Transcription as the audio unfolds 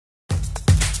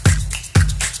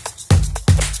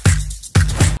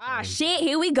Ah, shit.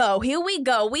 Here we go.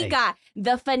 We got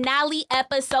the finale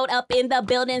episode up in the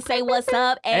building. Say what's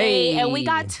up, and we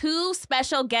got two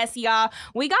special guests, y'all.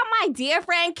 We got my dear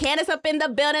friend Candace up in the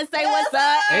building. Say what's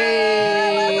up.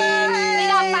 Hey. We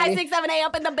got 567A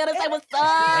up in the building. Say what's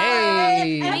up.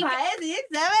 Hey.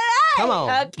 567A. Come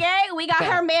on. Okay, we got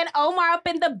her man Omar up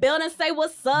in the building. Say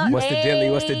what's up. What's the dilly?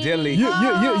 What's the dilly? Y'all,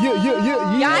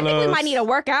 I think we might need to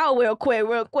work out real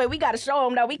quick. We got to show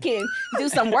them that we can do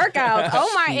some workouts.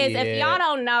 Omar is, if y'all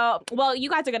don't know, well, you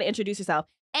guys are going to introduce yourself.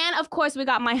 And, of course, we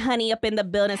got my honey up in the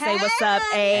building. Say what's up,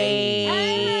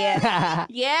 hey.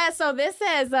 Yeah, so this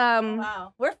is...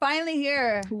 wow, we're finally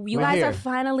here. You guys are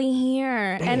finally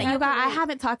here. Damn. And you guys, I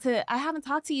haven't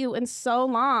talked to you in so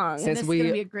long. Since this is going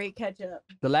to be a great catch-up.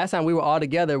 The last time we were all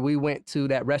together, we went to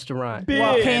that restaurant.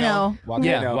 Volcano.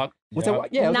 Yeah. What's it?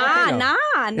 Yeah,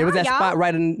 nah. It was that spot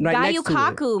right next to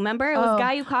it. Remember? It was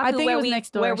Gayukaku. I think it was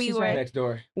next door. Where we were next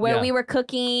door. Where we were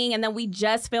cooking, and then we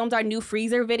just filmed our new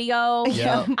freezer video.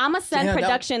 Yeah. I'ma send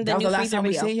production the new freezer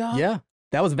video. Yeah.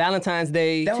 That was Valentine's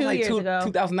Day. That was 2 like years ago.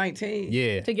 2019.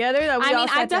 Yeah. Together?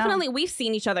 We've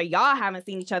seen each other. Y'all haven't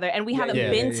seen each other, and we haven't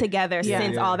been together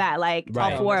since all that. Like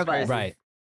all four of us. Right.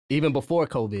 Even before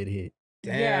COVID hit.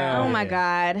 Damn. Yeah. Oh my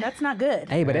God. That's not good.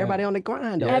 Hey, but everybody on the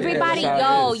grind though. Everybody,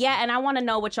 and I want to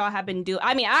know what y'all have been doing.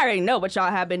 I mean, I already know what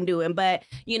y'all have been doing, but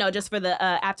just for the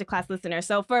after class listeners.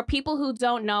 So for people who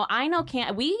don't know, I know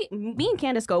me and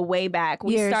Candace go way back.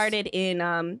 We started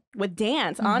in with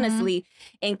dance, honestly,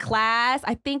 in class.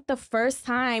 I think the first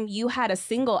time you had a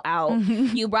single out,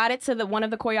 you brought it to one of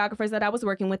the choreographers that I was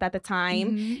working with at the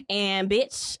time, and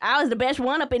bitch, I was the best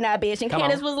one up in that bitch. And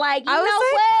Candace was like, you know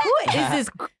what? Who is this?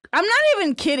 I'm not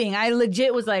even kidding. I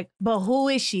legit was like, but who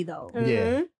is she though?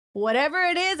 Yeah. Whatever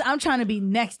it is, I'm trying to be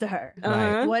next to her.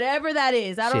 Right. Whatever that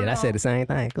is. I don't know. I said the same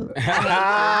thing. You were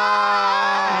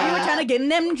trying to get in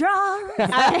them draws.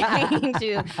 I hate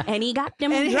you. And he got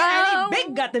them draws. And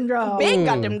Big got them draws. Big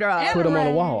got them draws. Put them on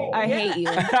the wall. I hate you.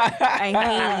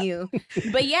 I hate you.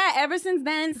 But yeah, ever since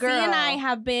then, C and I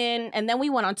have been, and then we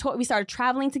went on tour. We started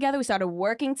traveling together. We started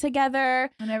working together.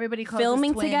 And everybody calls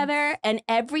filming us twins. together. And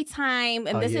every time,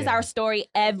 and this is our story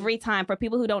every time for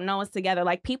people who don't know us together,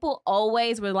 like people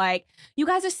always were like, you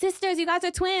guys are sisters, you guys are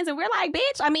twins. And we're like,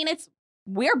 bitch, I mean,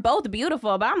 we're both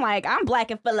beautiful, but I'm like, I'm black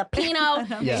and Filipino.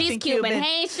 She's Cuban,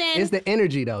 Haitian. It's the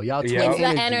energy though. Y'all twin It's energy.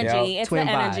 the energy. It's twin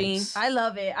the energy. vibes. I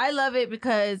love it. I love it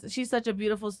because she's such a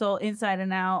beautiful soul inside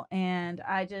and out. And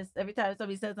I just, every time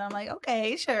somebody says that, I'm like,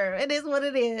 okay, sure. It is what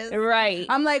it is. Right.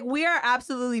 I'm like, we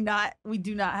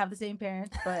do not have the same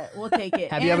parents, but we'll take it.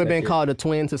 Have you ever been called a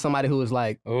twin to somebody who was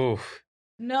like,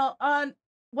 No,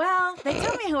 well, they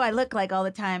tell me who I look like all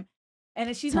the time.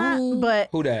 And she's not, but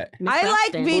who that? I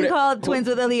like being called twins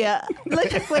with Aliya.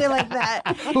 Let's just put it like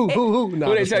that. Who? No,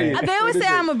 who they tell you? They always say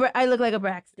I look like a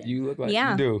Braxton. You look like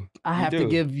you do. I have to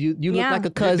give you. You look like a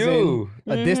You cousin, do.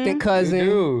 a distant cousin. You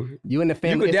do. You and the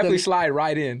family. You could definitely slide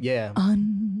right in. Yeah.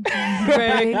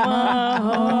 Unbreak my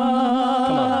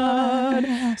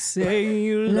heart. Say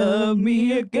you love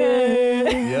me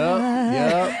again.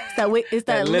 Yep. It's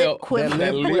that lip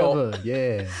quiver.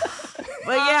 Yeah.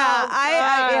 But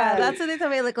yeah, that's what they tell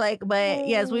me I look like. But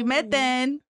yes, we met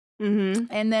then.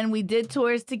 And then we did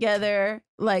tours together,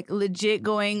 like legit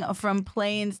going from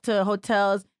planes to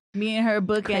hotels. Me and her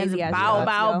bookends,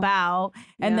 bow.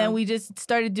 And then we just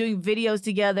started doing videos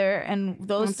together, and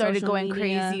those started going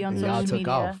crazy on social media. Took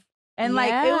off. And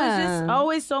like it was just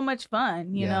always so much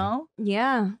fun, you know?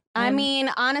 Yeah. I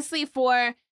mean, honestly,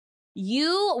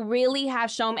 you really have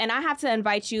shown, and I have to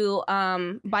invite you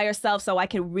by yourself so I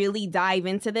can really dive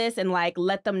into this and like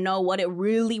let them know what it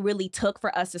really, really took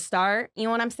for us to start. You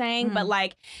know what I'm saying? But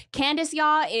like Candace,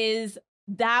 y'all, is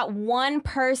that one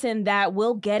person that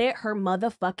will get it her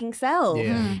motherfucking self.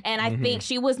 And I think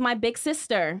she was my big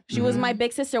sister. She was my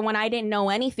big sister when I didn't know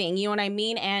anything. You know what I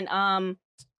mean? And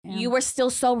you were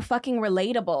still so fucking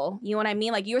relatable. You know what I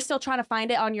mean? Like you were still trying to find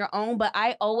it on your own, but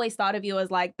I always thought of you as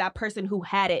like that person who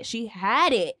had it. She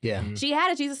had it. Yeah. She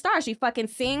had it. She's a star. She fucking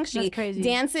sings. She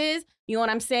dances. You know what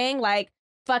I'm saying? Like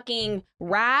fucking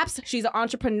raps. She's an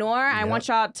entrepreneur. I want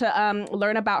y'all to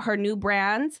learn about her new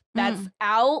brand that's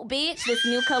out, bitch. This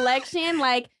new collection.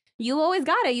 Like you always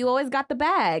got it. You always got the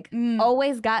bag.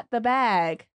 Always got the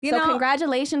bag. So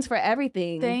congratulations for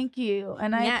everything. Thank you.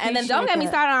 And and then don't get me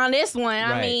started on this one. Right.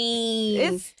 I mean,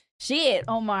 it's shit.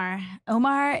 Omar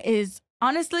is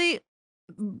honestly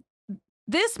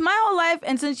this my whole life,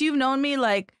 and since you've known me,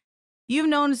 like you've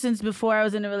known since before I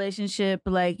was in a relationship,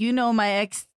 like you know my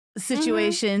ex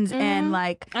situations and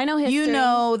like I know history. You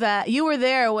know that you were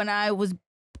there when I was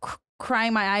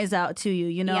crying my eyes out to you,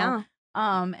 you know?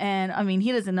 And I mean,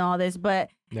 he doesn't know all this, but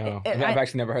No, I've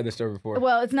actually never heard this story before.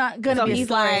 well, it's not gonna So be a he's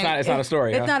story. like- It's not a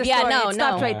story. It's huh? not a Yeah, story. no, It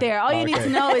stops no. right there. All you need Okay. to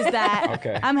know is that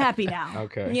Okay. I'm happy now.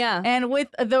 Okay. Yeah. And with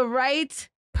the right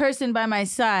person by my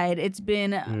side, it's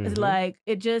been like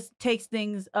it just takes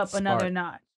things up another Spark.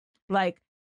 notch. Like,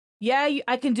 yeah,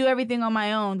 I can do everything on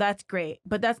my own. That's great,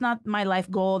 but that's not my life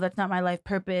goal. That's not my life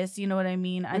purpose. You know what I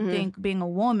mean? I think being a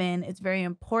woman, it's very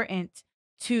important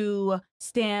to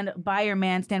stand by your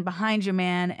man, stand behind your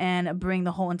man, and bring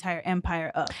the whole entire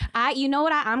empire up. You know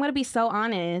what? I'm gonna be so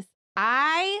honest.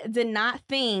 I did not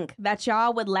think that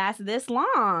y'all would last this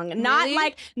long. Not Really?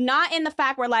 like, not in the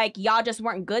fact where like y'all just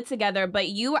weren't good together, but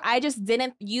I just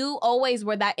didn't. You always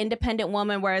were that independent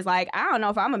woman where it's like, I don't know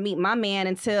if I'm gonna meet my man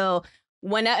until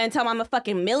I'm a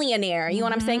fucking millionaire. You know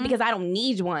what I'm saying? Because I don't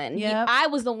need one. Yep. I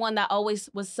was the one that always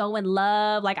was so in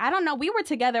love. Like, I don't know. We were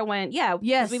together when, Yes.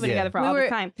 we've been Yeah. together for all this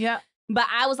time. Yeah. But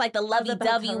I was like the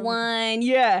lovey-dovey Lovey-dovey. one.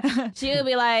 Yeah. She would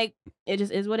be like, it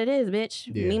just is what it is, bitch.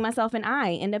 Yeah. Me, myself, and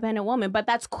I, independent woman. But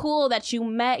that's cool that you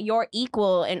met your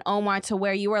equal in Omar to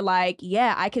where you were like,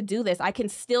 yeah, I could do this. I can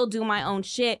still do my own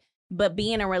shit, but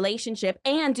be in a relationship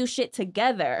and do shit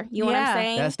together. You know what I'm Yeah.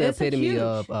 saying? That's the It's a epitome huge-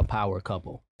 of a power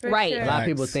couple. For Right. sure. A lot of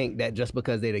people Facts. think that just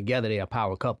because they're together, they're a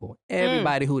power couple.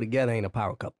 Everybody who together ain't a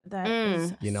power couple. That Mm.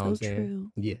 is You know so what I'm saying?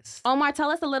 true. Yes. Omar, tell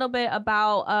us a little bit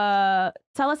about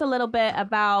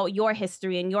your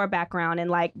history and your background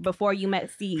and like before you met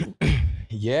C.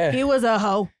 Yeah. He was a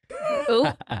hoe. Ooh.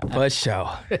 For sure.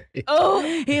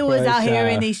 Oh. He was For out here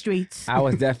in sure. these streets. I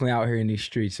was definitely out here in these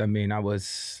streets. I mean, I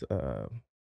was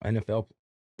NFL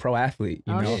pro athlete.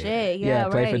 You Oh know? shit. Yeah,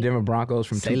 played for right. Denver Broncos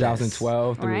from Say less.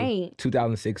 2012 through Right.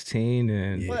 2016,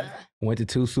 and Yeah. went to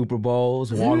 2 Super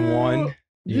Bowls, won one.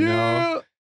 You know,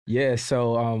 yeah.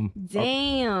 So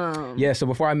Damn. yeah. So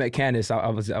before I met Candace, I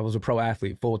was a pro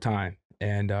athlete full time,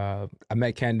 and I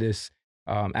met Candace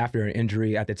after an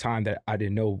injury at the time that I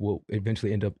didn't know will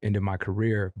eventually end my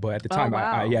career. But at the Oh, time,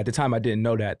 wow. at the time I didn't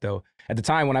know that though. At the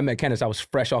time when I met Candace, I was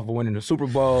fresh off of winning the Super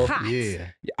Bowl. Hot. Yeah.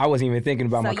 I wasn't even thinking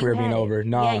about So my you career being had it. over.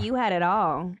 No. Yeah, you had it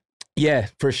all. Yeah,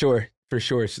 for sure. For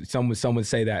sure. Some would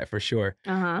say that for sure.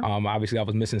 Uh-huh. Obviously I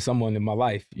was missing someone in my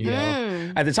life, you know.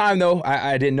 Mm. At the time though,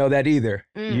 I didn't know that either.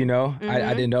 Mm. You know, I Mhm.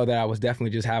 didn't know that I was definitely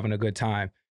just having a good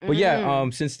time. But yeah,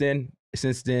 Mm. since then,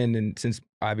 and since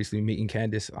obviously meeting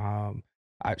Candace,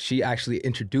 she actually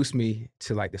introduced me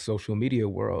to like the social media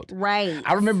world. Right.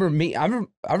 I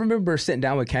remember sitting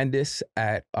down with Candace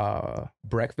at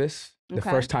breakfast, the Okay.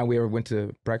 first time we ever went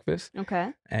to breakfast.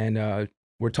 Okay. And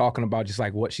we're talking about just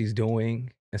like what she's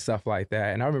doing and stuff like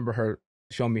that. And I remember her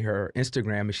showing me her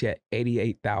Instagram, and she had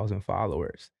 88,000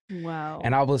 followers. Wow.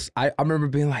 And I remember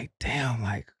being like, damn,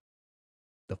 like,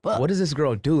 The fuck? what does this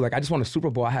girl do? Like, I just won a Super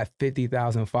Bowl. I have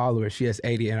 50,000 followers. She has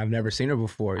 80, and I've never seen her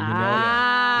before. You know?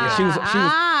 Ah, She was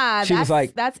that's,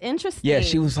 like- that's interesting. Yeah,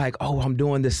 she was like, oh, I'm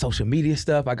doing this social media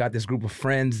stuff. I got this group of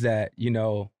friends that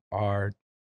are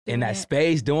in Doing that it.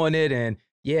 space doing it, and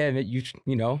yeah, you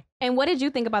know. And what did you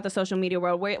think about the social media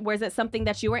world? Was it something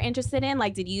that you were interested in?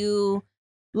 Like, did you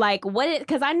like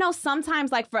because I know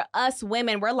sometimes like for us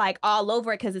women, we're like all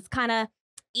over it because it's kind of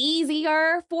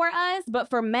easier for us. But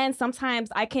for men, sometimes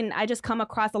I just come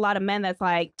across a lot of men that's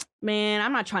like, man,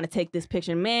 I'm not trying to take this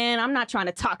picture. Man, I'm not trying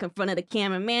to talk in front of the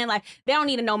camera. Man, like they don't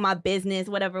need to know my business,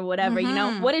 whatever, you know?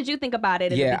 Mhm. What did you think about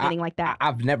it in the beginning like that?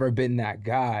 I've never been that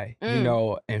guy, you Mm.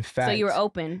 know. In fact, So you were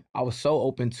open. I was so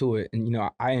open to it, and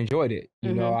I enjoyed it.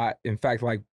 You know, in fact,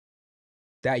 like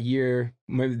that year,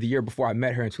 maybe the year before I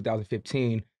met her in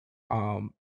 2015,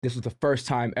 this was the first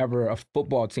time ever a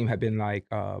football team had been like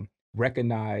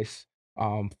recognized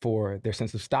for their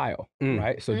sense of style,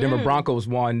 right? So Denver Mm. Broncos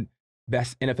won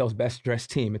NFL's best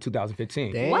dressed team in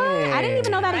 2015. Damn. What? I didn't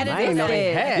even know that I didn't know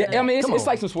they existed. had Yeah, I mean, Come it's on.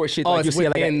 like some sports shit. Oh, like it's you see,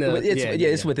 like within the- it's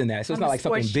yeah. within that. So it's On not the like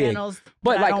something sports big. channels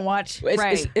But, that like, I don't watch.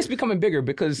 It's becoming bigger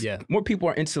because Yeah. more people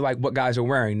are into like what guys are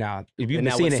wearing now. If you've And been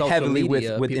now seeing with it social heavily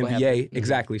media, with people have- NBA, Mhm.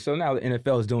 exactly. So now the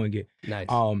NFL is doing it. Nice.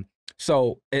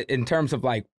 So in terms of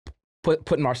like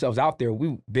putting ourselves out there,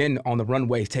 we've been on the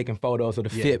runways taking photos of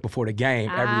the Yeah. fit before the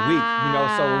game every week. You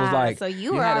know, so it was like so you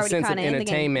you were had a already sense of kind of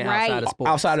entertainment right. outside of sports.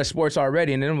 outside of sports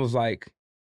already, and then it was like,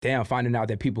 damn, finding out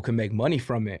that people can make money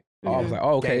from it. I was like,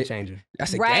 oh, okay, Game changer.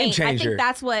 that's a right. game I changer. think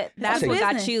that's what That's a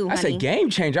got business. you, That's a honey. game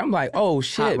changer. I'm like, oh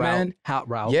shit, Hot man. route. Hot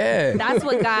route. Yeah. That's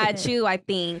what got you, I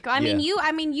think. I mean, Yeah.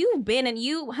 you've been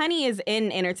honey is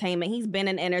in entertainment. He's been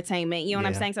in entertainment. You know what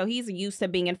I'm Yeah. saying? So he's used to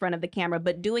being in front of the camera,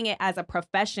 but doing it as a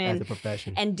profession As a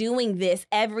profession. and doing this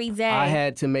every day. I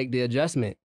had to make the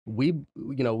adjustment. We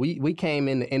came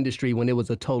in the industry when it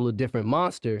was a totally different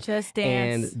monster. Just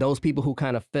And Dance. those people who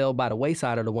kind of fell by the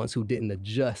wayside are the ones who didn't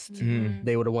adjust. Mhm.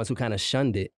 They were the ones who kind of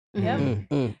shunned it. Yep.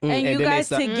 And And you then guys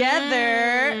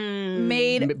together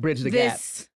made bridge the gap.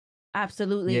 this.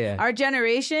 Absolutely. Yeah. Our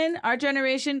generation,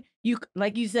 you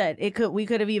like you said, we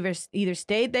could have either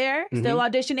stayed there, still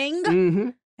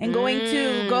auditioning, and going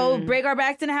to go break our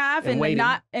backs in half and waiting.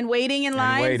 waiting in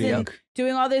lines and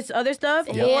doing all this other stuff,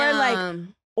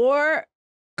 or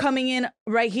coming in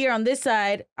right here on this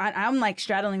side. I'm like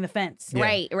straddling the fence.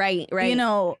 Right. You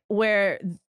know, where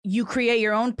you create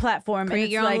your own platform. Create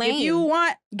and your own lane. If you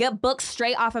want, get booked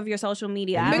straight off of your social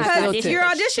media. because if you're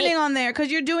auditioning on there,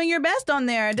 because you're doing your best on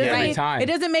there, it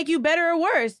doesn't make you better or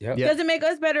worse. It doesn't make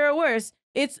us better or worse.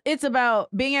 It's about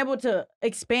being able to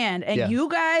expand, and you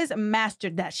guys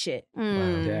mastered that shit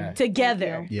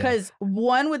together. Because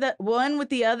one with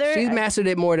the other, she's mastered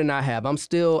it more than I have. I'm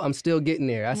still getting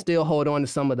there. I still hold on to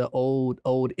some of the old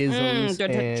isms,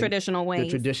 the traditional ways. The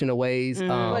traditional ways,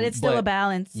 but it's still a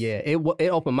balance. Yeah, it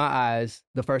opened my eyes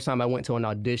the first time I went to an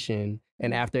audition,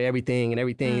 and after everything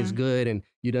is good, and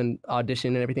you done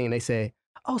audition and everything, and they say,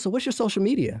 "Oh, so what's your social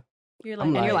media?" You're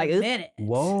like, minute.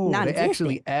 Whoa, they're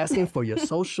actually asking for your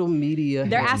social media.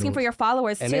 They're asking for your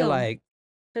followers too. And they're like,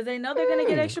 because they know they're going to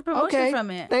get extra promotion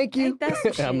from it. Thank you.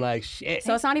 I'm like, shit.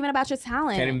 So it's not even about your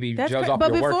talent. Can't even be judged off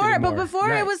your work anymore. But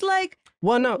before it was like,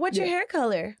 well, no, what's your hair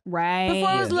color? Right.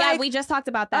 Before it was like, we just talked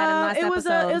about that in the last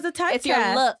episode. It was a typecast. It's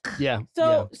your look. Yeah.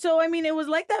 So I mean, it was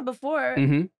like that before.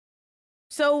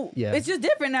 So it's just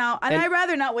different now, and I'd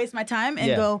rather not waste my time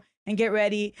and go and get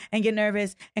ready and get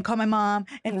nervous and call my mom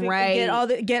and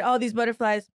get all these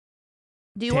butterflies.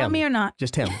 Do you want me or not?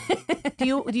 Just tell me. Do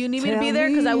you need me to be there?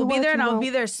 Because I will be there, and I'll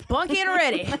be there spunky and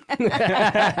ready. And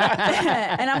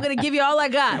I'm gonna give you all I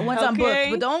got once I'm booked.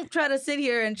 But don't try to sit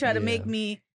here and try to make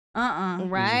me.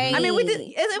 Right. I mean, we did.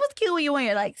 It was cute when you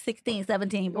were like 16,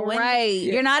 17, but when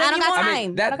you're not I don't anymore. got time. I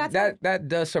mean, that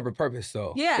does serve a purpose,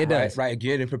 though. Yeah, it does. Right,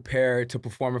 getting prepared to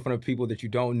perform in front of people that you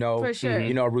don't know. For sure.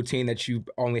 You know, a routine that you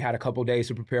only had a couple days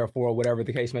to prepare for, or whatever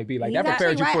the case may be. Like that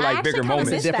prepares you for like bigger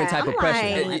moments. It's a different type of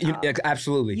pressure.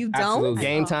 Absolutely. You don't? Absolutely.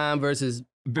 Game time versus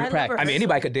practice. I mean,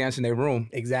 anybody could dance in their room.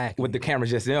 Exactly. With the cameras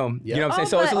just them. Yep. You know what I'm saying?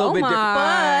 So it's a little bit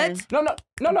different. But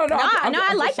No.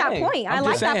 I like that point. I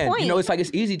like that point. You know, it's like it's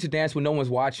easy to dance when no one's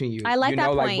watching you. I like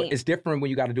that like, point. It's different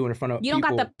when you got to do it in front of you people.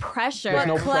 don't got the pressure. There's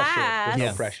no class, pressure.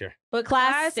 There's no pressure. But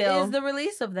class is the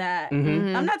release of that.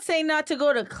 I'm not saying not to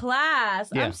go to class.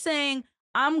 Yeah. I'm saying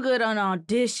I'm good on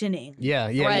auditioning.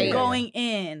 Going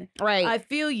in. Right. I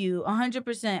feel you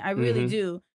 100%. I really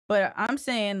do. But I'm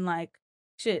saying like,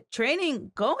 shit,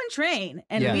 training, go and train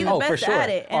and be the best at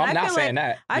it. And I'm not saying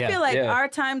that. I feel like our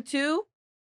time too,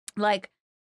 like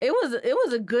it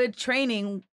was a good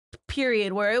training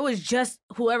period where it was just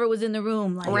whoever was in the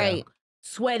room, like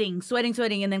sweating,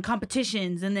 and then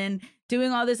competitions, and then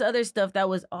doing all this other stuff. That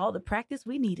was all the practice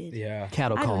we needed. Yeah,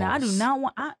 cattle calls. I do not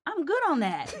want. I'm good on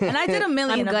that, and I did a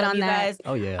million of them, you guys.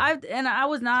 Oh yeah. I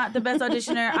was not the best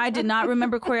auditioner. I did not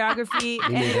remember choreography.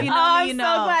 And if you know me, I'm you so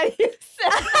know. glad you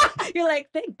said. You're like,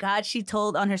 thank God she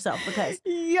told on herself, because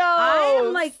I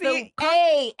am like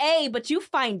but you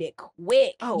find it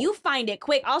quick. You find it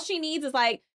quick. All she needs is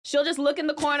like, she'll just look in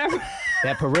the corner.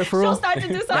 That peripheral. She'll start to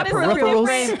do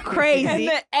something crazy. And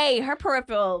then, her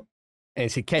peripheral. And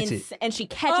she catches it. And she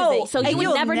catches it. So you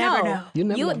would never know. You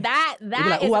never know. That you be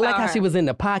like, is I like how she was in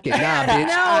the pocket. Nah,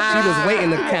 bitch. She was waiting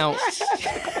to count.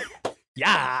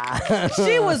 Yeah.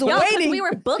 She was waiting. We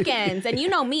were bookends. And you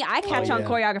know me, I catch on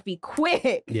choreography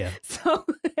quick. Yeah. So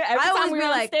every time we were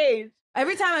on stage.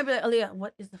 Every time I'd be like, Aliya,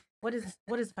 what is 5,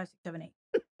 6, 7, 8?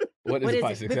 What is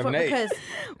 5, 6, 7, 8? Because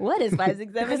what is 5,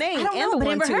 6, 7, 8? I don't know, but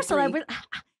in rehearsal,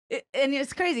 and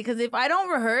it's crazy because if I don't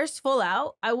rehearse full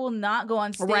out, I will not go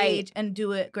on stage and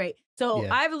do it great. So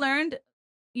I've learned,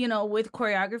 with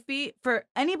choreography, for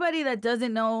anybody that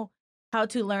doesn't know how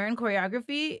to learn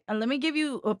choreography, and let me give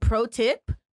you a pro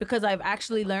tip because I've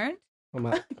actually learned.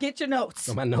 Get your notes.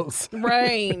 On my notes.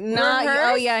 Right.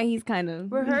 He's kind of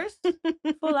rehearse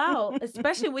full out,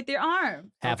 especially with your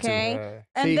arms. Okay.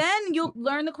 And then you'll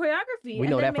learn the choreography. We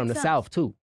know that from the South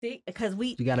too. See, because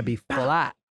you got to be full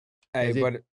out. Hey,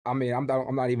 but I mean, I'm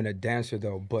not even a dancer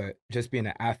though, but just being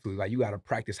an athlete, like you got to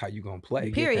practice how you gonna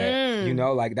play. Period. You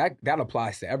know, like that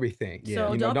applies to everything. Yeah.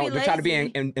 So don't try to be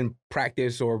in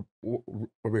practice or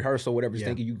rehearsal, whatever you're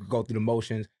thinking. You can go through the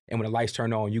motions, and when the lights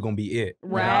turn on, you're gonna be it.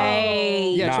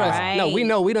 Right. Yeah, trust. No, we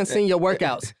know. We done seen your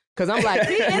workouts. Because I'm like,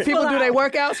 when people do their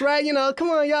workouts, right? You know, come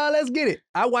on, y'all, let's get it.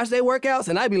 I watch their workouts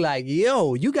and I be like,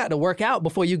 yo, you got to work out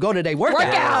before you go to their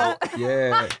workout.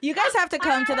 Yeah. You guys have to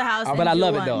come to the house. But I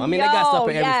love it though. I mean, they got stuff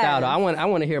for every style though. I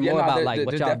want to hear more about like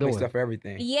what y'all doing. Stuff for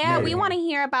everything. Yeah, we want to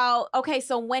hear about. Okay,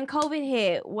 so when COVID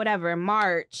hit, whatever,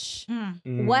 March,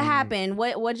 what happened?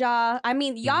 What y'all? I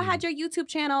mean, y'all had your YouTube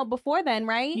channel before then,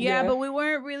 right? Yeah, but we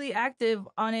weren't really active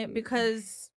on it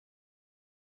because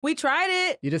we tried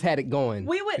it. You just had it going.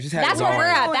 We would. That's where we're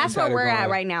at. That's where we're at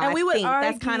right now. And we would think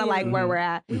argue. that's kind of like where we're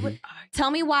at. We would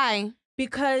Tell me why.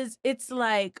 Because it's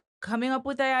like coming up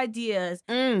with the ideas,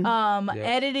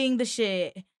 editing the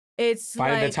shit. It's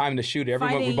finding like the time to shoot it.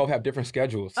 We both have different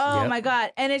schedules. Oh my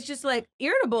God. And it's just like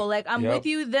irritable. Like I'm with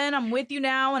you then, I'm with you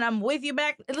now, and I'm with you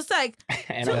back. It's like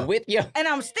and I'm with you. And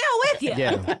I'm still with you.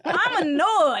 Yeah. I'm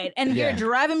annoyed. And you're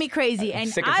driving me crazy. And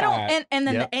sick I don't tired. and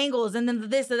then the angles and then the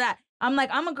this or that. I'm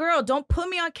like, I'm a girl. Don't put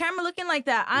me on camera looking like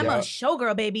that. I'm a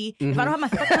showgirl, baby. If I don't have my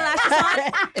fucking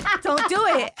lashes on, don't do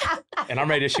it. And I'm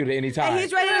ready to shoot at any time. And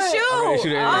he's ready to shoot. I'm ready to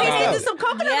shoot at All any he time. needs is some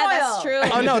coconut oil. That's true.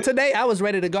 Oh no, today I was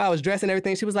ready to go. I was dressed and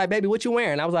everything. She was like, baby, what you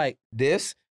wearing? I was like,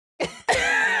 this.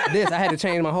 I had to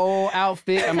change my whole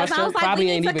outfit. And my Because I was shirt like, probably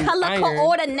we ain't need to even color ironed.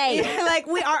 coordinate. Like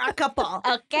we are a couple.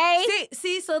 Okay.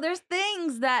 See, so there's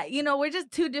things that, you know, we're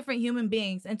just two different human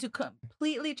beings, and to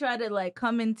completely try to like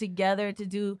come in together to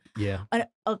do a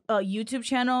YouTube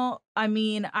channel. I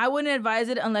mean, I wouldn't advise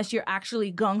it unless you're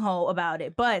actually gung-ho about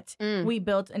it. But we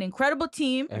built an incredible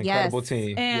team. An incredible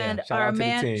team. And Shout our out to the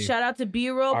man, team. shout out to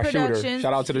B-Roll Our Productions. shooter.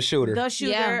 Shout out to the shooter. The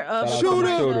shooter Yeah. of Shout out to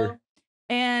the shooter.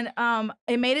 And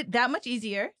it made it that much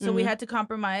easier. So we had to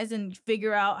compromise and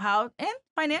figure out how, and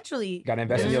financially. Gotta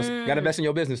invest in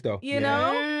your business though. You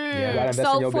know? Yeah, gotta invest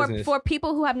in your business. For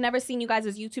people who have never seen you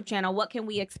guys' YouTube channel, what can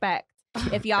we expect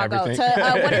if y'all go Everything.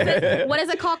 to what is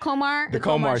it called? Komar? The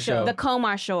Komar Show. The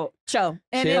Komar Show.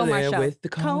 And Chillin' Show. with the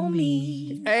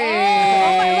Comies. Hey.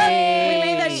 Oh my God. We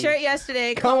made that shirt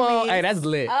yesterday. Come on. Comies. Hey, that's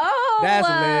lit. Oh, That's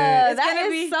lit. That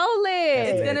gonna is be- so lit.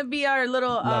 It's lit. gonna be our little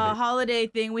Love it. holiday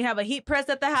thing. We have a heat press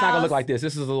at the house. It's not gonna look like this.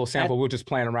 This is a little sample we're just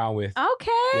playing around with.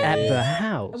 Okay. At the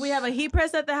house. We have a heat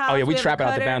press at the house. Oh yeah, we have a trap it out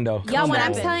the cutter. bando. Yeah, Come when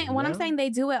on. I'm saying they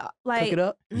do it like Cook it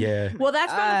up. Yeah. Well,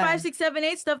 that's from the Uh, 5, 6, 7,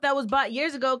 8 stuff that was bought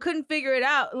years ago. Couldn't figure it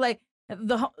out. Like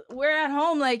we're at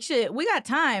home. Like shit, we got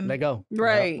time. Let go.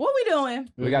 right. What we doing?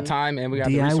 We got time and we got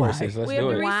the DIY. resources. Let's we have do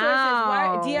the it. resources.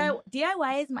 Wow.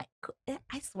 DIY is my.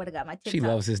 I swear to God, my TikTok. She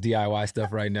loves this DIY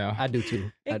stuff right now. I do too.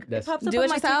 It That's pops up Do on it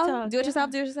my yourself. TikTok. Do it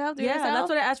yourself. Do it yourself. Do it Yeah, yourself. that's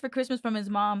what I asked for Christmas from his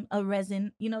mom. A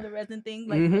resin, you know, the resin thing,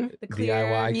 like Mhm. the clear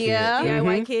DIY kid. Yeah.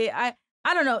 DIY kid.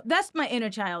 I don't know. That's my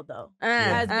inner child though.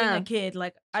 As being a kid,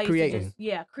 like I used Creating. to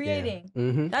just creating.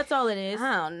 Mm-hmm. That's all it is.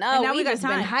 I don't know. And now we we got just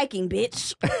been time. hiking,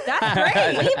 bitch. That's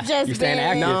great. We've just You staying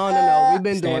been active. No. We've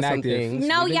been Staying doing some active. things.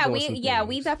 No, We've been yeah, doing we some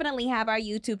we things. definitely have our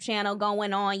YouTube channel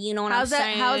going on. You know what How's I'm that-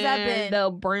 saying? how's that been?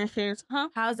 The branches, huh?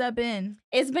 How's that been?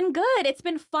 It's been good. It's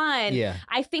been fun. Yeah.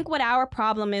 I think what our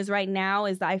problem is right now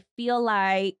is I feel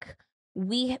like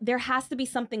there has to be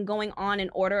something going on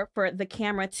in order for the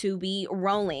camera to be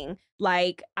rolling.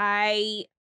 Like like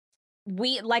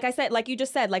I said, like you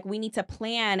just said, like we need to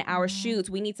plan our shoots.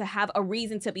 We need to have a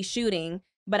reason to be shooting.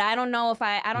 But I don't know if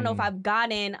I've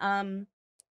gotten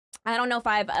I don't know if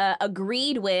I've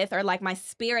agreed with, or like my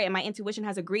spirit and my intuition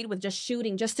has agreed with just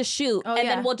shooting, just to shoot. Oh, And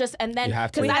yeah. then we'll just, and then, You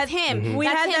have to. because that's him. Mhm. We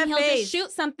That's had him. that He'll phase. just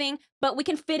shoot something, but we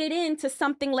can fit it into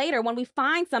something later. When we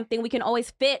find something, we can always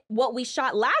fit what we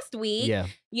shot last week. Yeah.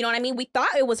 You know what I mean? We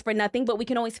thought it was for nothing, but we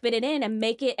can always fit it in and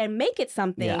make it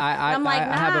something. Yeah, I'm like,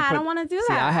 I I don't want to do see,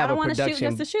 that. I have don't a want to shoot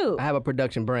production- just to shoot. I have a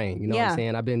production brain. You know what Yeah. I'm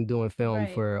saying? I've been doing film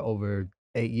Right. for over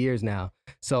 8 years now.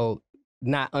 So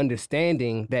not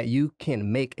understanding that you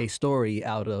can make a story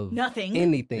out of Nothing.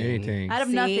 anything. Out of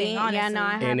See? nothing, honestly. Yeah, no,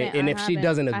 I haven't. And if she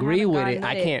doesn't agree with it,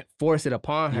 I gotten can't force it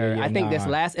upon her. Yeah, I think this nah.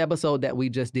 last episode that we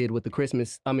just did with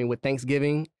with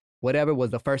Thanksgiving, whatever, was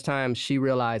the first time she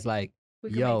realized, like, We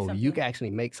could yo, make you something. can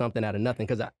actually make something out of nothing.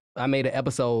 Because I made an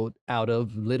episode out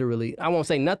of literally, I won't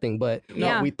say nothing, but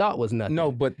Yeah. what we thought was nothing.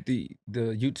 No, but the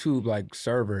YouTube like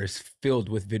server is filled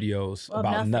with videos Of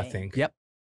about nothing. nothing. Yep.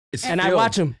 It's And I filled.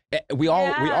 watch them. We all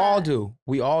Yeah. do.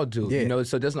 We all do. Yeah. You know,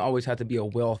 so it doesn't always have to be a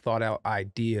well thought out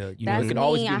idea. You know, That's it can me.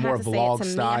 always be I have more to say it vlog to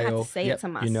me. I have to style. say it to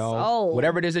my You know, soul.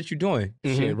 whatever it is that you're doing.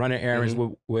 Mhm. Shit, running errands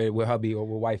with hubby or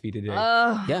with wifey today.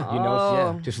 Yeah, Yeah. You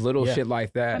know, oh. just little Yeah. shit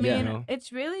like that. I mean, you know?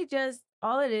 it's really just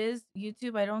all it is.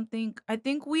 YouTube. I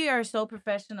think we are so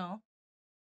professional,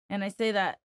 and I say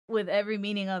that with every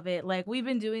meaning of it. Like we've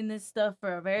been doing this stuff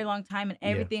for a very long time, and Yeah.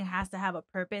 everything has to have a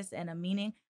purpose and a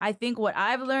meaning. I think what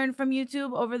I've learned from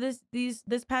YouTube over this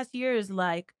past year is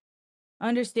like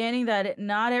understanding that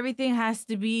not everything has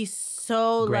to be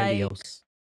so grandiose.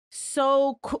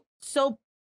 So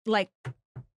like,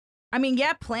 I mean,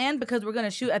 yeah, planned because we're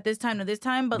gonna shoot at this time to this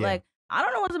time, but like, I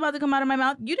don't know what's about to come out of my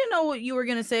mouth. You didn't know what you were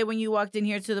gonna say when you walked in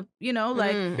here to the,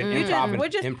 like,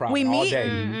 we meet,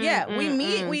 we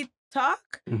meet, we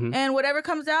talk, and whatever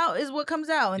comes out is what comes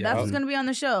out, and that's what's gonna be on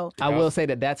the show. I will say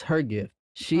that's her gift.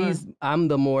 I'm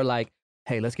the more like,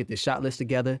 hey, let's get this shot list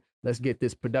together. Let's get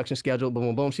this production schedule. Boom,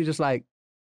 boom, boom. She's just like,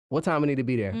 what time we need to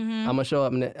be there? I'm gonna show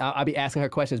up and I'll be asking her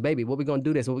questions. Baby, what we gonna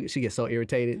do this? She gets so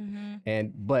irritated.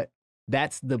 But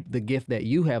that's the gift that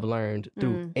you have learned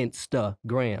through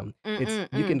Instagram.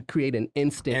 You can create an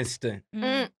instant story.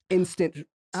 Instagram.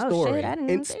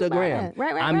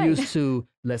 Right. I'm used to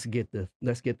let's get the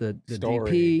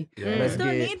DP. We still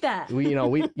need that.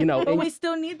 But we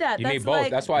still need that. You need both.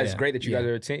 That's why it's great that you guys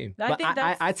are a team.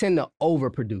 I tend to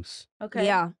overproduce. Okay.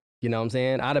 Yeah. You know what I'm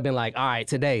saying? I'd have been like, all right,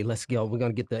 today, let's go. We're going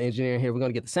to get the engineer in here. We're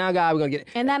going to get the sound guy. We're going to get...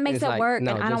 And that makes it work, and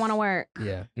I don't want to work.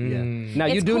 Yeah. Now,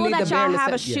 it's you do cool need that the y'all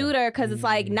have a shooter, because it's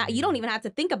like, you don't even have to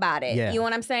think about it. You know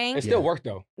what I'm saying? It still work,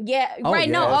 though. Yeah, right.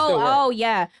 No,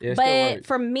 yeah. But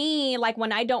for me, like,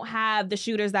 when I don't have the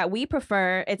shooters that we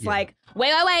prefer, it's like,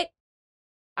 wait. All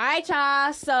right,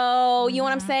 y'all. So, you know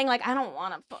what I'm saying? Like, I don't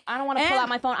want to pull out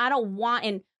my phone. I don't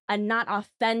want a not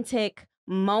authentic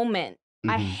moment.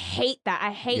 I hate that.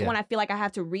 I hate when I feel like I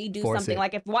have to redo something.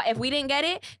 Like if we didn't get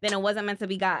it, then it wasn't meant to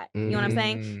be got. You know what I'm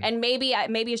saying? And maybe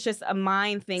it's just a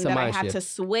mind thing that I have to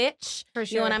switch. For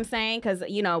sure. You know what I'm saying? Because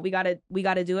we gotta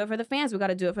do it for the fans. We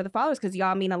gotta do it for the followers because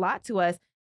y'all mean a lot to us.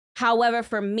 However,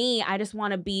 for me, I just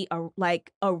want to be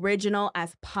like original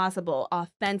as possible,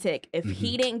 authentic. If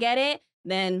he didn't get it,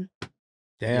 then.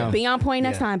 Damn. Be on point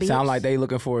next time, bitch. Sound like they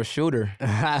looking for a shooter.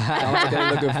 Sound like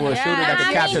they looking for a shooter that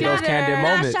can capture those candid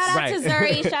moments. Shout out to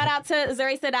Zuri. Shout out to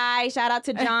Zuri Sadai. Shout out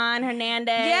to John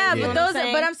Hernandez. Yeah,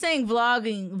 but I'm saying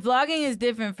vlogging. Vlogging is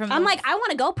different from. I'm like, I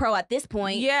want a GoPro at this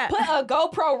point. Yeah. Put a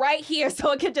GoPro right here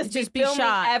so it could just be filming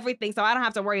shot. everything, so I don't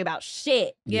have to worry about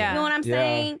shit. Yeah. You know what I'm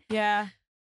saying? Yeah.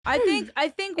 I think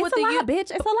it's what a lot,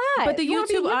 bitch. It's a lot. But the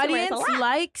YouTube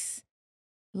audience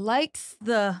likes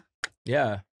the.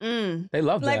 Yeah. They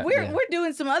love that. Like we're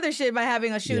doing some other shit by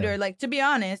having a shooter. Like, to be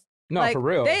honest. No, for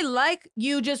real. They like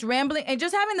you just rambling and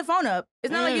just having the phone up.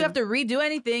 It's not like you have to redo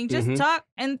anything. Just talk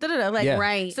and da-da-da. Like,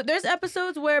 right. So there's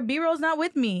episodes where B-roll's not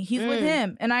with me. He's with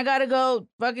him. And I gotta go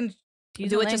fucking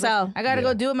do it yourself. I gotta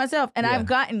go do it myself. And I've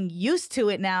gotten used to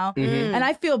it now. And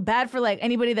I feel bad for like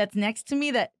anybody that's next to me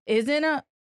that isn't a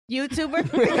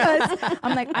YouTuber because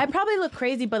I'm like, I probably look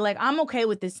crazy, but like I'm okay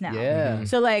with this now. Yeah.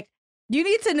 So like you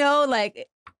need to know, like,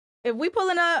 if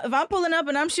I'm pulling up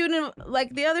and I'm shooting,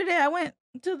 like the other day I went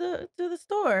to the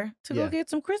store to go get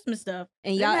some Christmas stuff.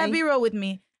 And y'all have B-roll with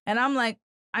me. And I'm like,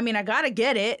 I mean, I gotta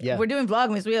get it. Yeah. We're doing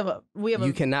Vlogmas. We have a.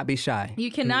 You cannot be shy. You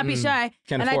cannot be shy.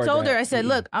 And I told her, I said,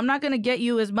 look, I'm not gonna get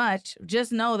you as much.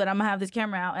 Just know that I'm gonna have this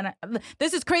camera out. And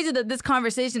this is crazy that this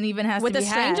conversation even has with to be a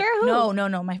stranger. Had. No,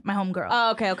 my homegirl.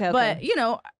 Oh, okay. But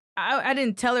I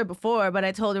didn't tell her before, but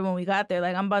I told her when we got there,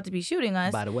 like, I'm about to be shooting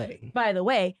us. By the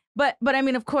way. But I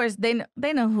mean, of course, they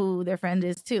know who their friend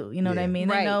is too. You know what I mean?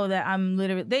 They know that I'm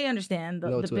literally. They understand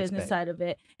the business side of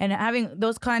it, and having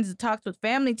those kinds of talks with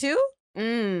family too.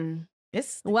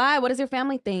 Why? What does your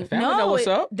family think? The family know what's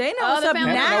up. They know what's up now.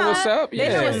 Know what's up. Yeah.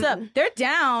 They know what's up. They're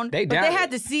down. But they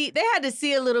had to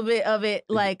see a little bit of it.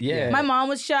 Like, my mom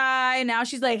was shy. Now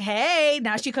she's like, hey.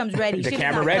 Now she comes ready. The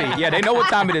camera ready. Yeah, they know what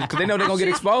time it is because they know they're gonna get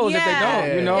exposed if they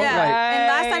don't. You know. Yeah. Like, and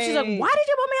last time she's like, why did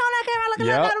you put me on that camera looking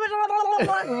like that?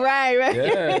 Right.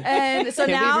 Yeah. And so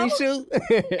now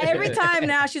every time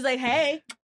now she's like, hey.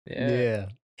 Yeah.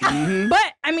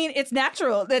 But I mean, it's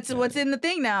natural. That's what's in the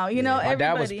thing now. You know, my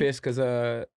dad was pissed because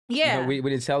we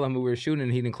didn't tell him we were shooting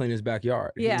and he didn't clean his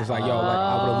backyard. He was like, yo, like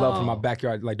I would have loved for my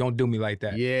backyard. Like, don't do me like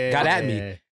that. Yeah. Got at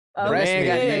me.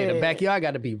 The backyard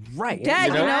got to be right. Dad,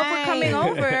 you know, if we're coming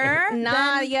over.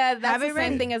 That's the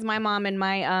same thing as my mom and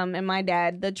my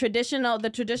dad. The traditional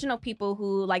people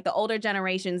who, like, the older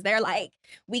generations, they're like,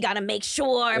 we got to make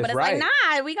sure, but it's like,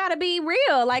 nah, we got to be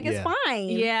real. Like, it's fine.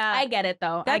 Yeah, I get it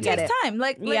though. That takes time.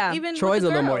 Like even Troy's a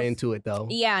little more into it though.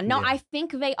 Yeah, no, I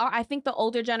think they are. I think the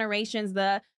older generations,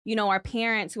 our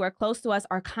parents who are close to us,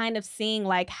 are kind of seeing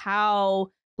like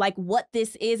how. Like what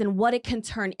this is and what it can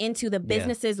turn into, the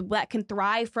businesses that can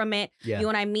thrive from it. Yeah. You know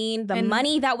what I mean? The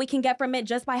money that we can get from it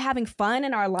just by having fun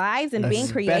in our lives and being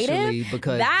creative. Especially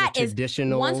because that is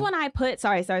traditional. Once when I put,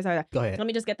 sorry. Go ahead. Let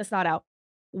me just get this thought out.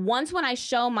 Once when I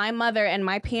show my mother and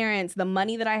my parents the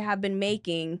money that I have been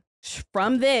making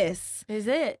from this. Is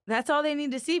it? That's all they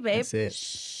need to see, babe. That's it.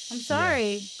 I'm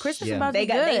sorry. Christmas about to be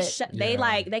good.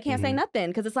 They can't say nothing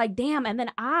because it's like, damn. And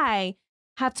then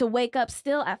have to wake up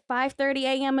still at 5:30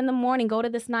 a.m. in the morning, go to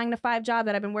this 9-to-5 job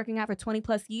that I've been working at for 20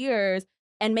 plus years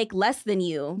and make less than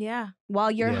you. Yeah.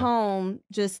 While you're home,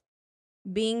 just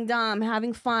being dumb,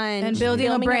 having fun, and building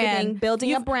a brand.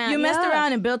 Building a brand. You messed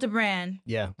around and built a brand.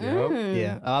 Yeah. Mm.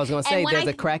 Yeah. I was going to say there's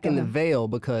a crack in the veil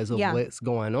because of what's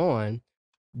going on.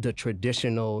 The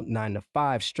traditional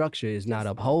 9-to-5 structure is not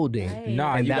upholding. Right.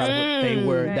 Nah, and that's what they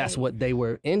were. Right. That's what they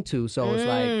were into. So it's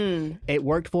like it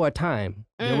worked for a time.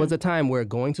 There was a time where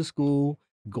going to school,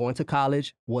 going to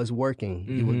college was working.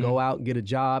 You would go out, get a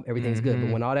job, everything's good.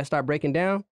 But when all that started breaking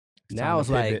down, now it's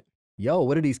like, yo,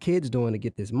 what are these kids doing to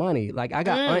get this money? Like I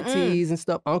got aunties and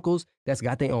stuff, uncles that's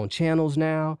got their own channels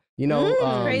now. You know,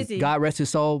 crazy. God rest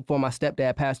his soul. Before my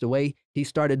stepdad passed away, he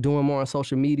started doing more on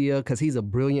social media because he's a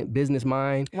brilliant business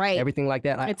mind. Right. Everything like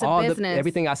that. It's a business.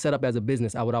 Everything I set up as a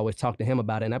business, I would always talk to him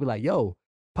about it. And I'd be like, yo,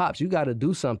 Pops, you got to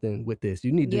do something with this.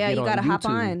 You need to get on YouTube. Yeah, you got to hop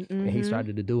on. And he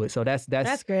started to do it. So that's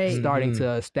great. starting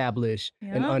to establish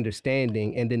an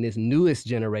understanding. And then this newest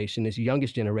generation, this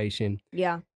youngest generation,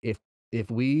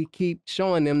 if we keep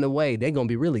showing them the way, they're gonna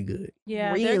be really good.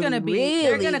 Yeah, really, they're gonna be. Really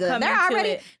they're gonna good. come They're into already.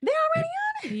 it. They're already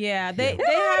on it. Yeah, They're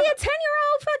already a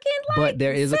 10-year-old fucking like. But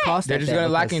there is a cost. They're at just that gonna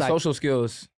because lacking social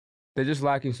skills. They're just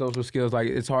lacking social skills. Like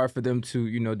it's hard for them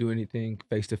to do anything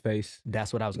face to face.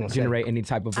 That's what I was gonna generate any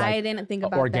type of I didn't think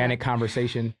about organic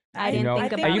conversation. I didn't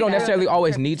think about and you don't that. necessarily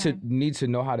always need to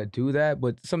know how to do that,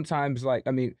 but sometimes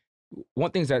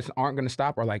one things that aren't gonna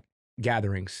stop are like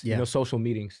gatherings, social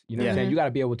meetings. You know what I'm saying? You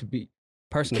gotta be able to be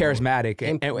personable, charismatic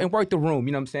and work the room,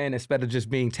 you know what I'm saying? Instead of just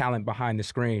being talent behind the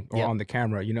screen or on the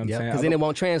camera, you know what I'm saying? Because then it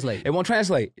won't translate. It won't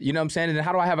translate, you know what I'm saying? And then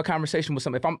how do I have a conversation with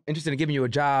somebody? If I'm interested in giving you a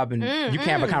job and you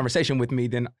can't have a conversation with me,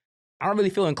 then I don't really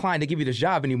feel inclined to give you this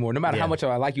job anymore, no matter how much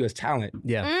I like you as talent.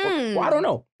 Yeah. Well, I don't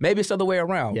know. Maybe it's the other way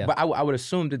around. Yeah. But I would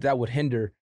assume that would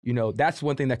hinder, that's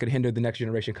one thing that could hinder the next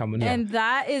generation coming up. And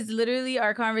that is literally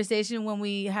our conversation when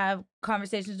we have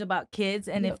conversations about kids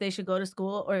and if they should go to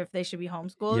school or if they should be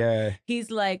homeschooled. Yeah. He's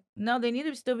like, no, they need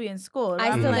to still be in school.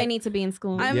 I still they need to be in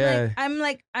school. I'm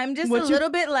just a little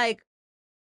bit like,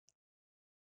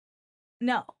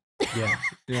 no.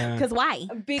 Yeah. Because why?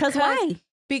 Because why?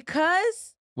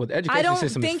 Because well, the education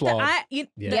system is flawed. The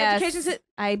education system.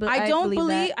 I don't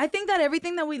believe. That. I think that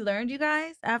everything that we learned, you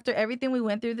guys, after everything we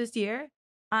went through this year,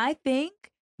 I think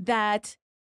that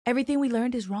everything we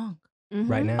learned is wrong.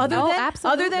 Right now.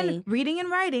 Other than reading and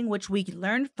writing, which we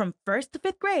learned from 1st to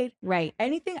 5th grade. Right.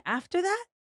 Anything after that?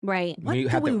 Right. We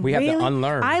have to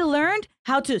unlearn. I learned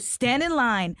how to stand in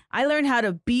line. I learned how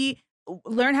to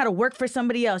learn how to work for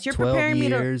somebody else. You're 12 preparing me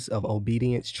to years of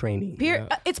obedience training.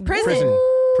 It's prison.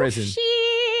 Prison.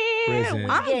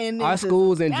 Our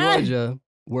schools in Georgia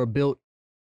were built,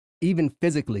 even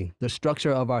physically, the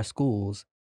structure of our schools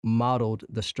modeled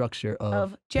the structure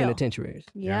of penitentiaries.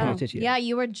 Yeah. Yeah,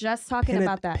 you were just talking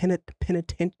about that.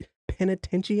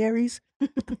 Penitentiaries?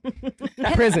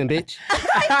 Prison, bitch.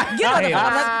 Here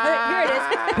it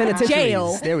is. Penitentiaries.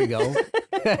 Jail. There we go.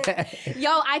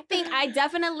 Yo, I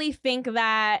definitely think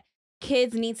that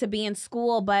kids need to be in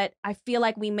school, but I feel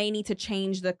like we may need to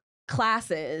change the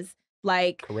classes.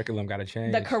 Like curriculum got to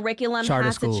change. The curriculum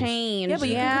has to change. Yeah, but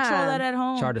you can control that at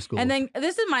home. Charter schools. And then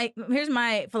here's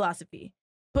my philosophy.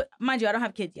 But mind you, I don't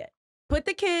have kids yet. Put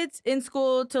the kids in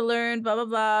school to learn blah, blah,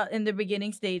 blah in the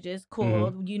beginning stages.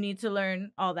 Cool. You need to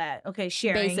learn all that. Okay,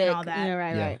 sharing basic and all that. Yeah,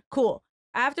 right. Cool.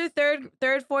 After third,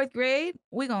 4th grade,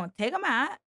 we're going to take them out.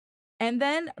 And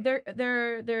then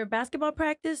their basketball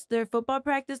practice, their football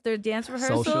practice, their dance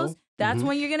rehearsals. Social. That's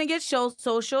when you're going to get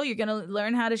social. You're going to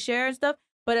learn how to share and stuff.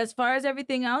 But as far as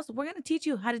everything else, we're going to teach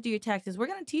you how to do your taxes. We're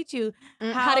going to teach you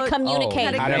how to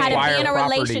communicate, how to be in a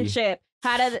relationship,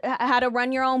 how to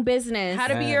run your own business, how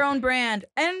to be your own brand.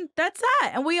 And that's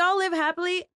that. And we all live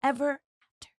happily ever after.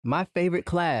 My favorite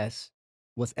class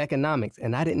was economics,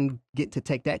 and I didn't get to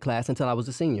take that class until I was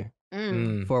a senior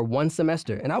for 1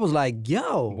 semester. And I was like,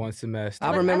 yo. 1 semester.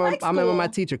 I remember my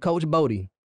teacher, Coach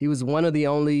Bodie. He was one of the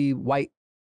only white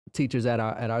teachers at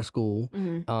our school,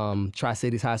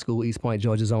 Tri-Cities High School, East Point,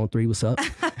 Georgia Zone 3. What's up?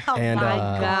 And home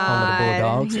of the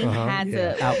Bulldogs. He had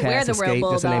to Outcast, wear the real Escape,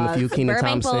 Bulldogs. just to name a few. Keenan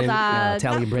Burbank Thompson, Bulldogs.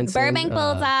 Talia Brinson, Burbank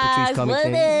Bulldogs. Patrice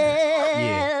Covington.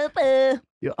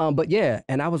 What But yeah,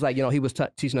 and I was like, he was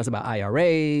teaching us about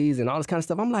IRAs and all this kind of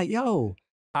stuff. I'm like, yo,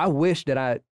 I wish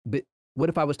that what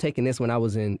if I was taking this when I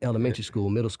was in elementary school,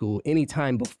 middle school, any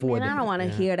time before Man, then? I don't want to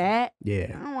hear that.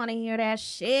 Yeah. I don't want to hear that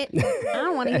shit. I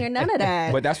don't want to hear none of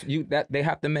that. But that they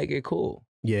have to make it cool.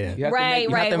 Yeah. Right.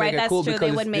 That's cool true.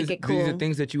 They would make it cool. These are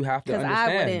things that you have to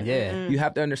understand. Yeah. You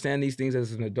have to understand these things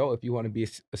as an adult if you want to be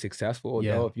a successful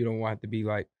adult, if you don't want to be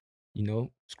like,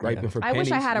 scraping for pennies. I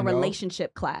wish I had a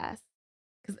relationship class.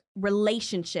 Because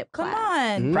relationship Come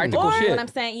class. on. Practical Or- shit. What I'm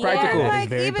saying, Practical. Or yeah. like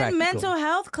Very even practical. mental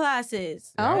health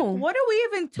classes. Oh. What are we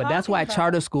even talking But that's why about?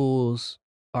 charter schools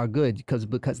are good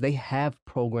because they have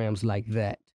programs like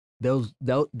that. Those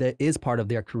that is part of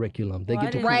their curriculum. They Oh, I get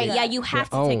to didn't know Right, create yeah, that. you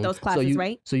have to their take own. those classes,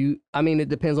 So you, I mean, it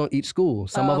depends on each school.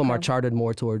 Some Oh, of them are okay. chartered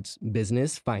more towards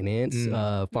business, finance,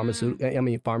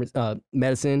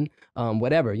 medicine,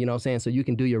 whatever. You know what I'm saying? So you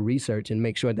can do your research and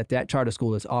make sure that charter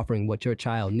school is offering what your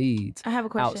child needs I have a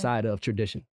question. outside of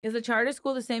tradition. Is a charter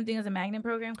school the same thing as a magnet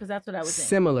program? Because that's what I was thinking.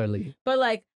 Similarly, But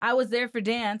like, I was there for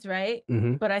dance, right?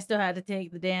 mhm. But I still had to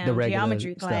take the damn The regular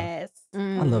geometry stuff. class. I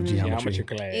love geometry. Geometry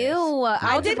class. Ew, algebra.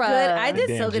 I did good. I did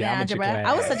Damn so good in geometry algebra.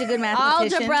 I was class. such a good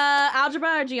mathematician.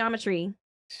 Algebra or geometry?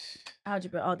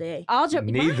 Algebra all day.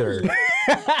 Algebra. Neither.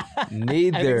 I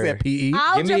Neither. said PE.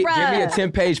 Algebra. Give me a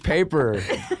 10-page paper.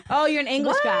 Oh, you're an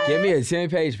English guy. Give me a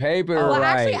 10-page paper. Well, right.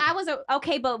 actually, I was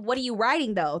okay, but what are you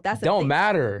writing though? That's the Don't thing.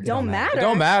 matter. Don't matter.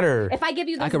 Don't matter. If I give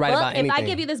you this I could write book, about if I anything.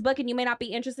 give you this book and you may not be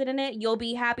interested in it, you'll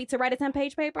be happy to write a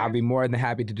 10-page paper. I'll be more than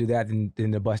happy to do that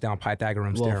than to bust down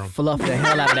Pythagorean's We'll theorem. fluff the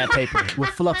hell out of that paper. We'll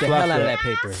fluff the hell out of that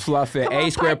paper. Fluff it. Come on,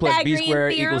 A squared plus B Pythagorean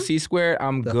squared theorem. equals C squared.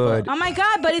 I'm The good. Oh my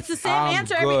God, but it's the same I'm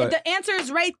answer. good. The answer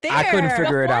is right there. I couldn't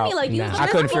figure it out. formula, use Nah. the I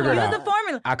couldn't formula. figure it Use out. the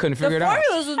formula. I couldn't figure it The out.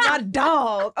 formulas was my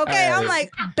dog. Okay, Hey. I'm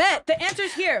like, bet the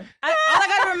answer's here. All I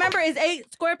gotta remember is A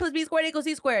squared plus B squared equals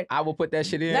C squared. I will put that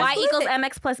shit in. Y That's equals it.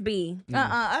 mx plus b.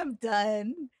 I'm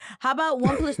done. How about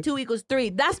 1 plus 2 equals 3?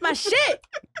 That's my shit.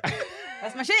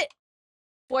 That's my shit.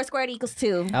 4 squared equals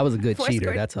 2. I was a good Four cheater.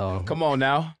 squared. That's all. Come on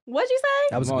now. What'd you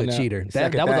say? I was a Come on good now. cheater. That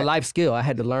Second was a that. life skill. I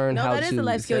had to learn No, how that to. is a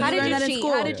life skill. How You did learned you that in cheat?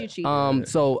 school. How did you cheat?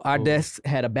 So our Cool. desk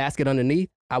had a basket underneath.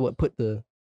 I would put the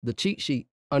cheat sheet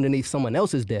underneath someone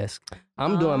else's desk.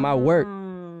 I'm doing my work,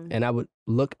 Oh. and I would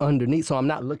look underneath. So I'm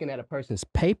not looking at a person's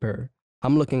paper.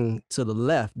 I'm looking to the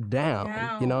left, down.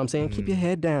 You know what I'm saying? Keep your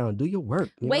head down. Do your work.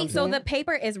 You know what I'm Wait, so saying? the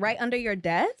paper is right under your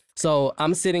desk? So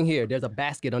I'm sitting here. There's a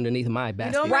basket underneath my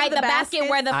basket. don't Right, the the basket basket?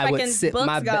 where the I would freaking sit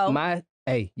books go.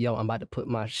 hey, yo, I'm about to put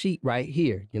my sheet right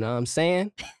here. You know what I'm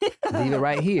saying? Leave it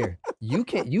right here. You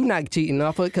not cheating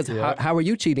off of it because Yeah. how are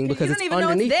you cheating? Because You it's don't even know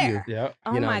it's underneath there. you. Yep.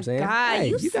 Oh You know what my I'm saying? God, Hey,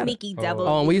 you you gotta- sneaky devil.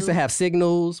 Oh, and we used to you. have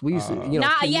signals. We used to, you know,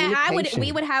 Nah, yeah, we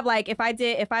communication. would have like if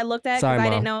I looked at Sorry,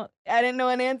 because Mom. I didn't know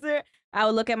an answer. I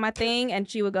would look at my thing and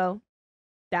she would go,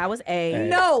 "That was A. Hey.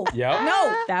 No. Yep.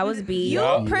 No. That was B. You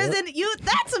Yup. prison. You.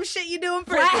 That's some shit you do in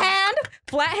prison.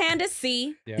 Flat hand is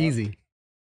C, Yep. Easy.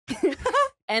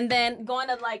 and then going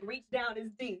to like reach down is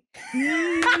D.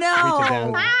 No.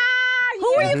 down.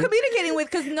 Who were you Mhm. communicating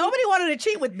with? Because nobody wanted to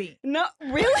cheat with me. No,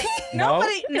 really? No.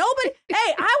 Nobody. Hey,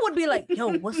 I would be like,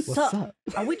 yo, what's What's up? up?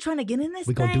 Are we trying to get in this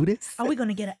We gonna thing? do this? Are we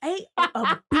gonna get an A or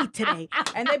a B today?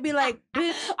 And they'd be like,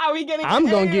 bitch, Are we getting? I'm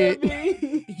gonna A or get-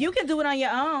 B? you can do it on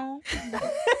your own.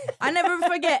 I never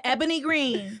forget Ebony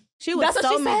Green. She was That's what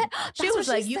so she mad. said? She That's was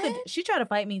what like, she you could. said? She tried to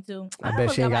fight me too. I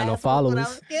bet she ain't got no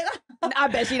followers. I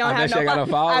bet she don't I have bet she ain't got no I bet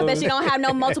followers. she don't have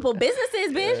no multiple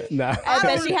businesses, bitch. Nah. I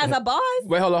bet she has a boss.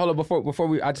 Wait, hold on. Before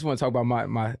we, I just want to talk about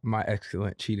my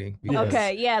excellent cheating. because-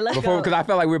 Okay, yeah, let's Before, go. because I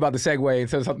felt like we were about to segue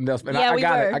into something else, and Yeah, I we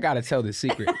gotta, were. I gotta tell the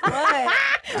secret. What?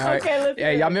 All right. Okay, let's Yeah,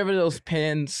 hear y'all it. remember those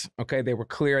pens? Okay, they were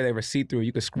clear, they were see through.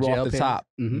 You could screw Gel off the pens? top.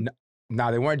 Mhm.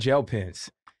 No, they weren't gel pens,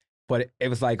 but it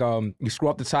was like you screw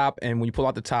off the top, and when you pull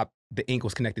out the top, the ink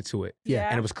was connected to it, Yeah.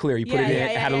 and it was clear. You put Yeah, it in, yeah,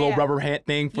 it yeah, had a yeah, little yeah. rubber hand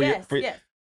thing for Yes, your. yes.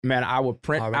 Man, I would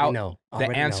print Already out know. the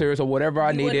Already know. answers or whatever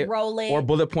I You would needed, roll it. or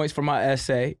bullet points for my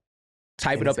essay.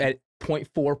 Type And it up at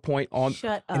 0.4 point on.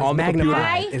 Shut And up. on the computer.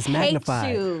 magnified. I It's hate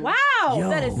magnified. you. Wow. Yo.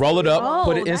 That is Roll it up, Oh,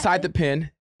 put it that inside the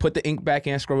pen, put the ink back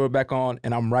in, scrub it back on,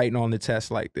 and I'm writing on the test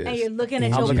like this. And you're looking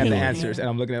at I'm I'm your looking at the Ingenuity. answers and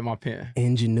I'm looking at my pen.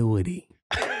 Ingenuity.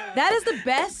 That is the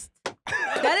best.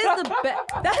 That is the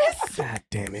best. That is God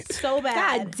damn it. so bad.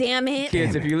 God damn it.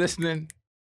 Kids, Damn if you're listening,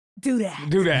 Do that.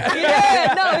 do that.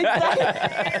 Yeah, no,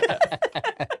 exactly.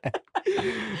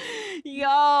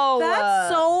 Yo.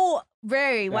 That's so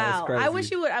very That wow. was I wish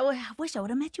crazy. you would. I wish I would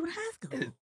have met you in high school.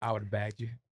 I would have bagged you.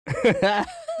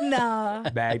 Nah.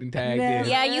 Bagged and tagged Nah. in.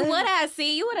 Yeah, you would have.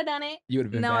 See, you would have done it. You would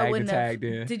have been No, I bagged and wouldn't have. tagged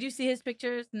in. Did you see his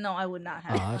pictures? No, I would not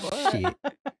have. Oh shit.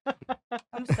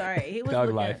 I'm sorry. He was Thug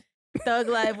looking life. Thug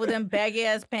life with them baggy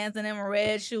ass pants and them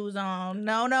red shoes on.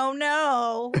 No, no,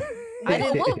 no. I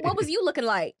didn't. What was you looking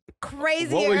like?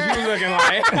 Crazier. What was you looking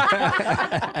like?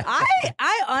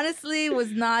 I honestly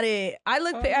was not it. I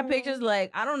looked at pictures like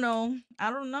I don't know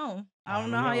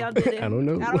how y'all did it. I don't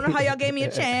know. I don't know how y'all gave me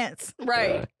a chance.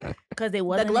 Right. because they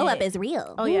wasn't the glow up it. is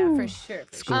real. Oh yeah, for sure.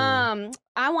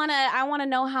 I wanna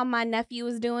know how my nephew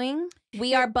is doing.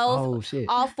 We are both,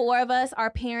 all four of us are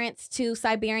parents to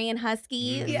Siberian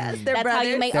Huskies. Yes, they're That's brothers. how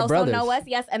you may They're also brothers. know us.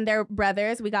 Yes, and they're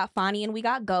brothers. We got Fonnie and we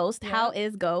got Ghost. Yeah. How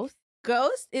is Ghost?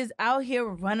 Ghost is out here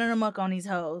running amok on these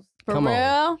hoes. For Come on.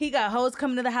 real? He got hoes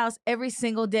coming to the house every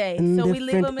single day. So we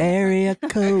leave him in area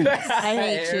codes. I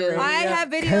hate you. I have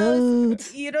videos.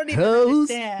 Codes. You don't even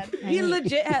Codes. understand. He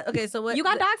legit has. Okay, so what? You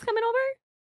got dogs coming over?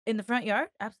 in the front yard?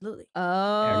 Absolutely.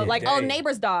 Oh, Every like day.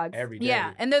 neighbors' dogs. Every day.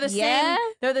 Yeah, and they're the Yeah?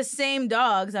 same. They're the same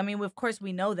dogs. I mean, of course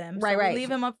we know them. Right, so right. We leave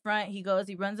him up front. He goes.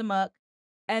 He runs amok,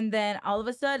 and then all of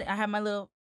a sudden, I have my little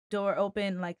door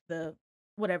open, like the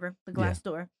glass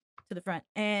door to the front,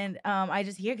 and I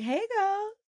just hear, "Hey, go."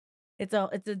 It's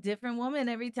a different woman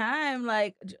every time,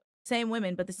 like same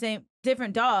women, but the same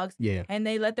different dogs. Yeah. And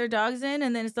they let their dogs in,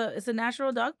 and then it's a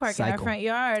natural dog park in our Cycle. front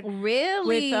yard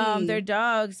Really? with their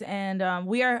dogs, and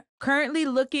we are currently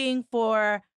looking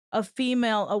for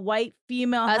a white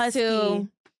female Us husky. too.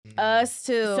 Us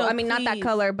too. So I mean, not that please.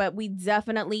 color, but we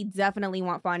definitely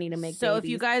want Fonnie to make So babies.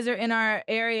 if you guys are in our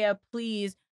area,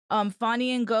 please.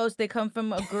 Fonnie and Ghost, they come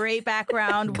from a great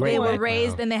background. Great they were background.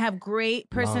 raised and they have great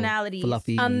Long, personalities.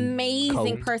 fluffy, amazing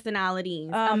coat. personalities.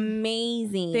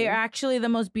 Amazing. They're actually the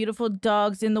most beautiful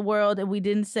dogs in the world, and we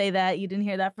didn't say that. You didn't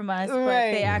hear that from us, but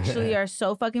Right. they actually are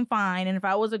so fucking fine. And if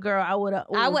I was a girl, I would have.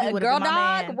 girl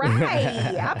dog, right?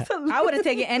 Absolutely. I would have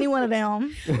taken any one of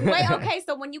them. Wait, okay.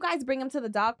 So when you guys bring him to the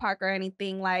dog park or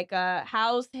anything, like,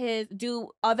 do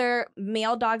other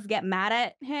male dogs get mad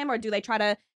at him, or do they try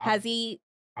to? Has he?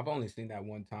 I've only seen that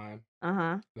one time.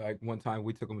 Uh-huh. Like one time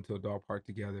we took him to a dog park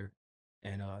together,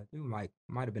 and it was like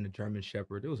might have been a German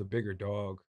Shepherd. It was a bigger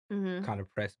dog. Mm-hmm. Kind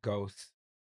of pressed Ghost.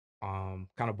 Kind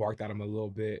of barked at him a little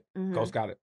bit. Mhm. Ghost got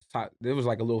it. There was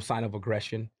like a little sign of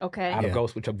aggression Okay. out Yeah. of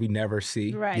Ghost, which we never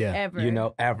see. Right, Yeah. ever. You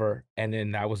know, ever. And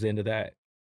then that was the end of that.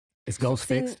 Is Ghost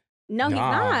See, fixed? No, he's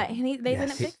Nah. not. They Yes.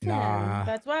 didn't fix him. Nah.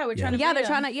 That's why we're trying to. Yeah, breed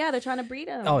they're him. trying to breed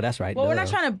him. Oh, that's right. Well, we're not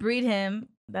duh. trying to breed him.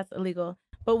 That's illegal.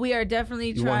 But we are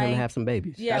definitely You want him trying. to have some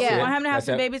babies. Yeah, That's we it. want him to have That's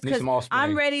some it. babies Need because some offspring.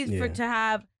 I'm ready Yeah. to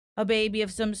have a baby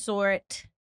of some sort,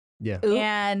 Yeah. Oop.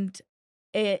 and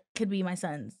it could be my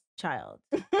son's child.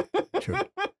 True.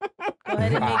 Go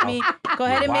ahead and make me. Go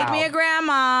ahead and make me Wow. a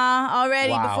grandma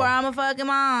already Wow. before I'm a fucking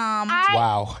mom.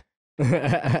 Wow.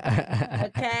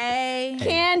 Okay.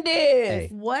 Candace. Hey.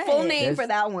 What? Full name There's- for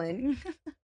that one.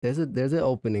 There's an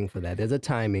opening for that. There's a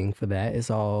timing for that. It's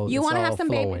all. You want to have some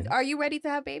flowing. babies? Are you ready to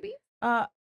have babies? I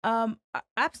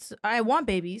want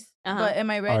babies, Uh-huh. but am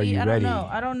I ready? Are you I ready? don't know.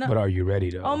 I don't know. But are you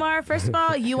ready though? Omar, first of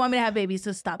all, you want me to have babies,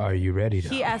 so stop. Are you ready though?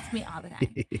 He asks me all the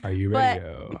time. Are you ready But-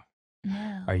 though?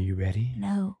 No. Are you ready?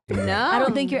 No. No. I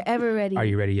don't think you're ever ready. Are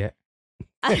you ready yet?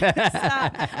 Stop.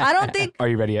 I don't think, Are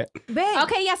you ready yet? babe.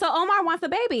 Okay, yeah. So Omar wants a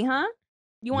baby, huh?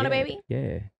 You want a Yeah, baby?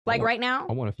 Yeah. Like right now?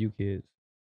 I want a few kids.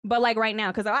 But like right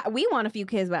now, because we want a few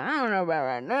kids, but I don't know about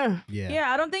right now. Yeah.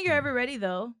 Yeah, I don't think you're ever ready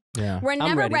though. Yeah. We're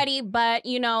never ready. ready, but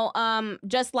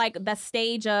just like the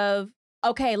stage of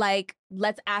okay, like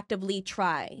let's actively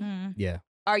try. Mm. Yeah.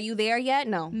 Are you there yet?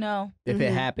 No. No. If Mhm.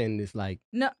 it happened, it's like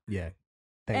No. yeah.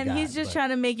 Thank And God, he's just but- trying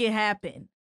to make it happen.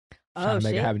 Trying to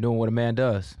make it happen, doing what a man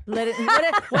does. Let it.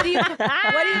 What do you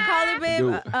call it, babe?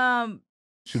 Do-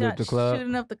 Shoot up the club.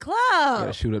 Shooting up the Gotta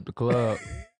club. shoot up the club.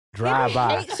 Drive I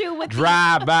by. hate you with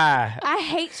Drive by. I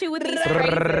hate you with these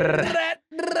phrases.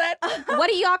 What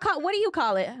do y'all call? What do you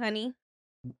call it, honey?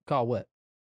 Call what?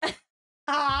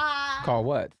 Call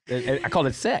what? I call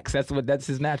it sex. That's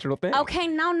his natural thing. Okay,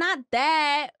 no, not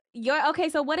that. Okay.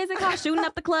 So what is it called? Shooting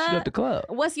up the Shoot club. up the club.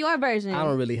 What's your version? I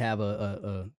don't really have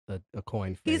a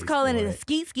coin. He's phrase calling for it a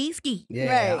ski, ski, ski.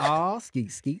 Yeah. Right. Oh,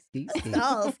 skeet, skeet, skeet, skeet.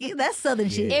 Oh, ski, that's southern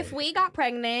shit. Yeah. If we got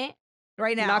pregnant,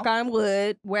 Right now. knock on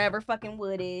wood, wherever fucking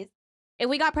wood is. If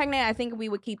we got pregnant, I think we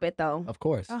would keep it though. Of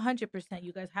course. 100%.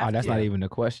 You guys have Oh, that's to. not even a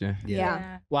question.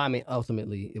 Yeah. Well, I mean,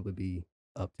 ultimately, it would be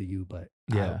up to you, but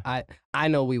Yeah. I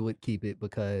know we would keep it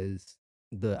because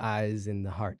the eyes and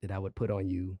the heart that I would put on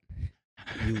you,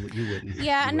 you wouldn't.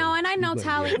 Yeah, you no, wouldn't- and I you know wouldn't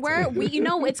Tally. be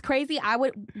able to. It's crazy.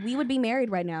 We would be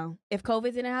married right now. If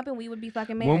COVID didn't happen, we would be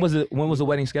fucking married. When was the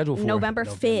wedding scheduled for? November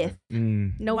November. 5th.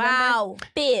 November Wow.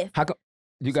 5th. How come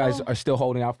you guys So- are still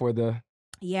holding out for the?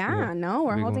 Yeah, no,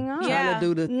 we're Big one. holding on. Yeah. Trying to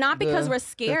do the Not because the- we're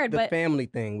scared, the but family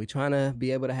thing. We're trying to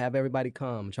be able to have everybody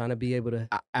come. Trying to be able to.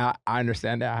 I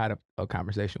understand that. I had a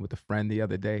conversation with a friend the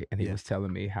other day, and he Yeah. was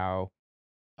telling me how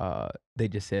they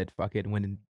just said fuck it,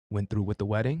 went through with the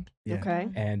wedding, Yeah. okay.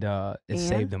 and it And?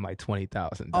 saved them like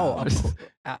 $20,000. Oh, of course.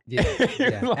 Yeah,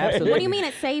 yeah, Like- absolutely. What do you mean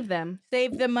it saved them?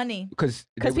 Save the money. Because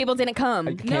Because people didn't come.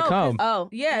 can't No, come. Oh,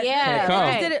 Yeah. yeah, Can't They come.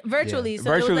 just did it virtually. Yeah.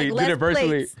 So it was Virtually, like did less it virtually.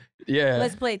 plates. Yeah.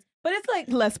 less plates. But it's like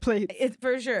Less plates. it's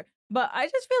for sure. But I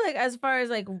just feel like as far as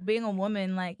like being a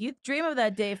woman, like you dream of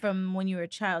that day from when you were a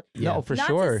child. No, for not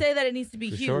sure. to say that it needs to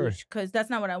be For sure. huge, because that's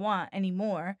not what I want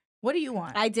anymore. What do you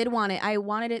want? I did want it. I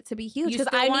wanted it to be huge You because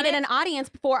still I want needed it? an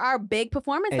audience for our big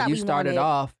performance And that you we started wanted.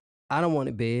 off, I don't want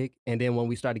it big. And then when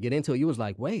we started to get into it, you was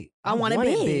like, wait, I want it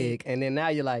big. And then now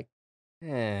you're like,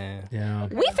 eh. Yeah.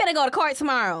 We finna go to court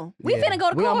tomorrow. We Yeah. finna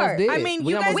go to We almost court. did. I mean,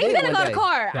 We you almost guys- We did finna one go to day.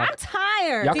 court. Y'all- I'm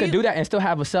tired. Y'all can do that and still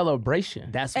have a celebration.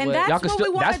 That's And what. that's Y'all can what still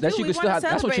we wanna that's do. you We can still wanna have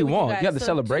that's what you celebrate with want. you You have the guys,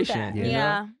 so do celebration. that. you know?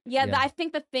 Yeah. Yeah. I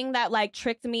think the thing that like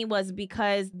tricked me was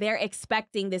because they're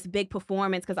expecting this big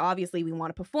performance because obviously we want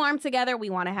to perform together.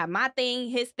 We want to have my thing,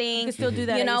 his You thing, can still do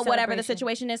that. you at your know, whatever the celebration.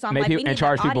 situation is. So I'm Make like, we people need and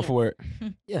charge that people audience. for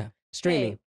it. Yeah.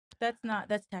 Streaming. That's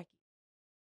tacky.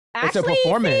 It's a Actually,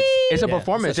 performance. see? It's a Yeah,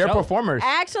 performance. it's a They're show. performers.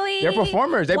 Actually, They're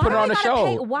performers. They why put it do on I the gotta show.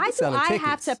 pay- why do Selling I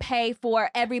have tickets. to pay for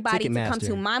everybody to come to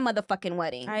Ticketmaster. my motherfucking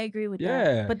wedding? I agree with Yeah.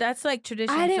 that. But that's like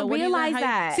tradition. I didn't so what do you learn realize how you-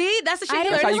 that. See, that's the shit I you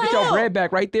didn't That's learn how you in get your school. bread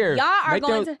back right there. Y'all are Make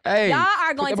going them- to hey, y'all are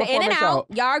put going the to In and performance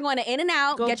Out. Y'all are going to In and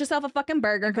Out. Go- Get yourself a fucking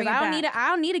burger because Bring it I don't back. need I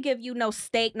don't need to give you no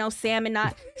steak, no salmon,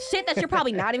 not shit that you're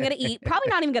probably not even gonna eat. Probably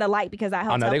not even gonna like because I Oh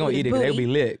helped no, out they're gonna with eat it his because they'll booty.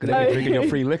 be lit because they're drinking your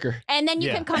free liquor. And then you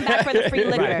Yeah. can come back for the free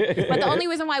liquor. Right. But the only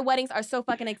reason why weddings are so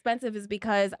fucking expensive is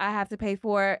because I have to pay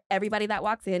for everybody that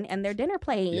walks in and their dinner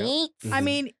plate. Mhm. I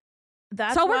mean,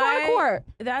 that's So we're why, going to court.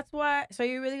 That's why. So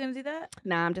you're really gonna do that?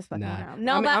 Nah, I'm just fucking Nah. around.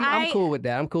 No, I mean, but I'm cool with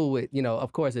that. I'm cool with,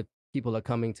 of course, if people are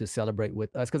coming to celebrate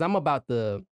with us, because I'm about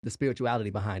the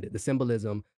spirituality behind it, the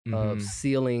symbolism of Mhm.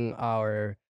 sealing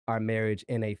our marriage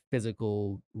in a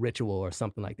physical ritual or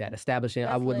something like that. Establishing,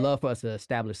 I That's would lit. love for us to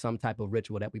establish some type of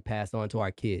ritual that we pass on to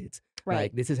our kids. Right.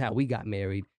 Like, this is how we got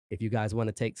married. If you guys want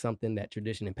to take something, that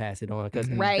tradition, and pass it on, because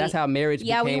Mhm. Right. that's how marriage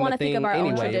Yeah, we became wanna a thing think of our own anyway.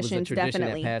 It was a traditions, tradition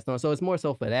definitely. that passed on. So it's more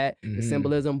so for that, the Mhm.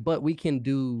 symbolism, but we can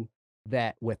do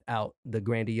that without the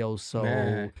grandiose,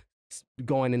 Man.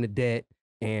 going into debt.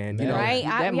 And, Man. Right.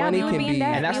 that Yeah, money we would can be in be,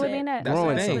 debt. And that's We would be in debt. That's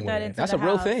Growing the thing. Put that into That's the a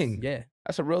real house. thing. yeah.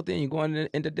 That's a real thing. You're going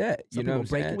into debt. Some You know people what I'm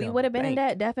break saying? it We down. would have been in Bank.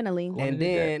 debt, definitely. Going And into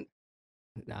debt.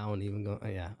 then, I don't even go,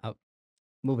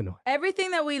 moving on. Everything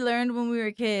that we learned when we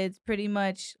were kids, pretty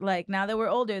much, like now that we're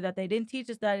older, that they didn't teach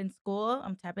us that in school.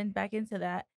 I'm tapping back into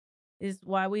that. Is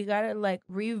why we gotta like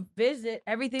revisit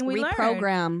everything we learned,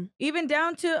 Reprogram. even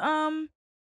down to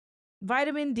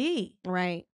vitamin D.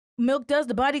 Right. Milk does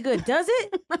the body good. Does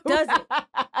it? Does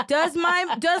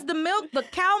it? Does the milk, the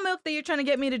cow milk that you're trying to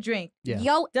get me to drink? Yeah.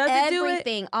 Yo, Does it do it?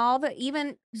 everything,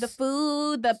 even the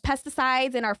food, the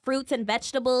pesticides in our fruits and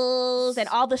vegetables, and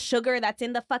all the sugar that's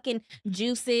in the fucking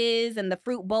juices and the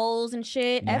fruit bowls and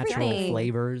shit. Natural Everything.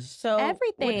 flavors. So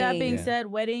with that being Yeah. said,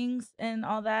 weddings and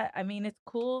all that, I mean, it's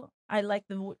cool. I like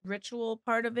the ritual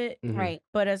part of it. Mhm. Right.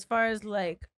 But as far as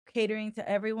like catering to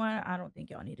everyone, I don't think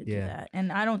y'all need to do Yeah. that.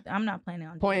 And I'm not planning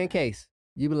on Point doing in that. case,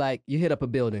 you be like, you hit up a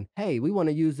building. Hey, we want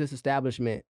to use this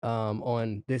establishment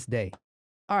on this day.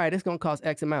 All right, it's gonna cost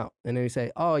X amount. And then you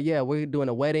say, oh yeah, we're doing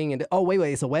a wedding. And oh wait,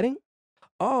 it's a wedding?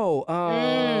 Oh,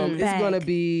 it's gonna Bank.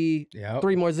 be Yep.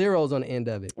 3 more zeros on the end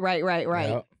of it. Right.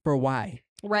 Yep. For why?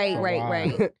 Right. Oh, Right. wow.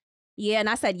 Right. Yeah, and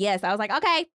I said yes. I was like,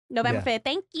 okay, November Yeah. 5th.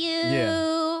 Thank you.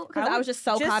 Yeah. Because I was just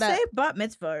so caught say up. bat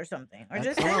mitzvah or something, or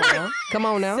just Come on now. Come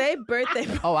on now. say birthday.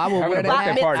 Oh, I will Having wear a that.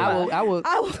 birthday party. I will.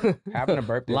 I will- Having a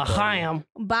birthday party. L'chaim.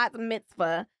 Bat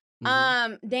mitzvah.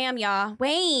 Mhm. Damn y'all.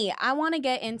 Wait, I want to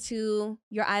get into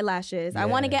your eyelashes. I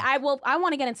want to Yeah. get I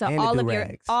want to get into And the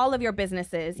do-rags. all of your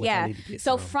businesses. Which I yeah. need to get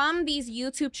So some. from these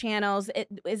YouTube channels,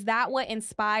 is that what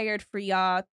inspired for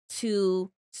y'all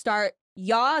to start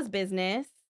y'all's business?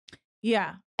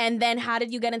 Yeah. And then how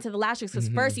did you get into the lashes? Because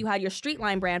first Mhm. you had your street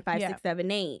line brand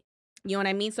 5678. You know what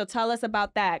I mean? So tell us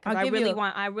about that. Because I'll I give really you-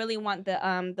 want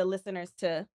the listeners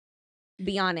to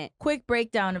be on it. Quick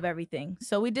breakdown of everything.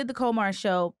 So we did the Komar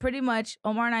show. Pretty much,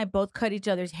 Omar and I both cut each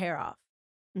other's hair off,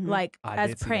 Mhm. like I as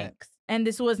did see that. pranks. And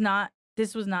this was not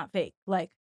fake.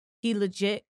 Like he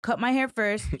legit cut my hair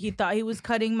first. He thought he was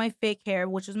cutting my fake hair,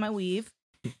 which was my weave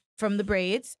from the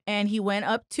braids, and he went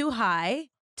up too high,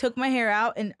 took my hair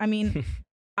out, and I mean,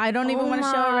 I don't even want to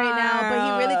show it right now, but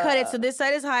he really cut it. So this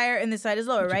side is higher and this side is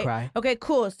lower, Did you right? cry? Okay,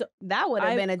 cool. So That would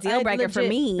have I- been a I deal breaker for legit-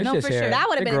 me. It's No, just for sure. hair. That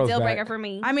would have It been a grows deal back. breaker for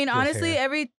me. I mean, Just honestly, hair.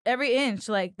 every inch,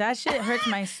 like that shit hurts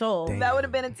my soul. Damn. That would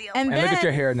have been a deal. And And look at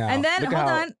your hair now. And then Look at hold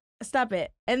how- on, stop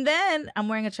it. And then I'm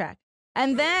wearing a track.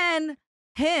 And then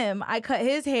I cut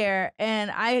his hair,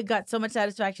 and I got so much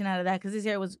satisfaction out of that because his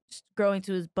hair was growing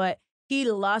to his butt. He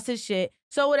lost his shit.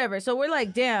 So whatever. So we're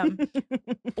like, damn,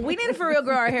 we need to for real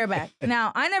grow our hair back.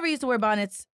 Now, I never used to wear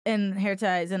bonnets and hair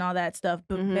ties and all that stuff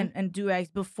and do-rags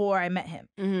before I met him.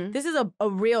 This is a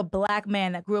real black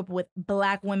man that grew up with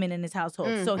black women in his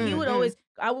household. So he would always,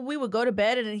 we would go to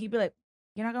bed and he'd be like,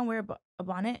 "You're not gonna wear a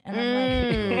bonnet?" And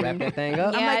I'm like, wrap that thing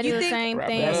up. Yeah, I'm like, I do you the think same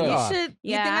thing. you should?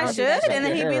 You think I should? And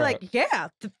then he'd be like, "Yeah,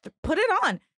 put it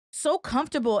on." So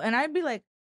comfortable, and I'd be like,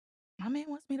 "My man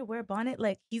wants me to wear a bonnet.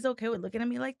 Like, he's okay with looking at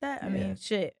me like that. I mean,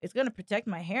 shit, it's gonna protect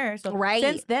my hair." So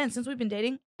since we've been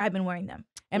dating, I've been wearing them,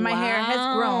 and my hair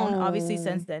has grown obviously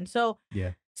since then. So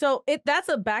So that's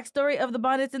a backstory of the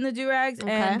bonnets and the do-rags.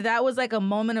 And that was like a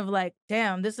moment of like,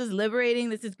 damn, this is liberating.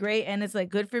 This is great. And it's like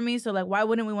good for me. So like, why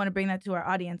wouldn't we want to bring that to our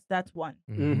audience? That's one.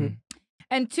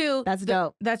 And two, that's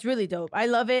dope. That's really dope. I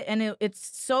love it. And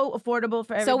it's so affordable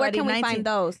for everybody. So where can we find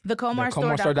those?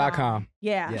 TheComarStore.com.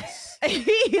 Yeah. Yes.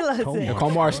 He loves it.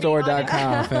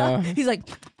 TheComarStore.com, fam. He's like...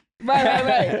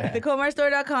 Right.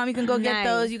 TheComarStore.com. You can go get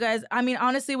those, you guys. I mean,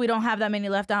 honestly, we don't have that many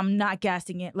left. I'm not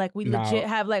gassing it. Like, we legit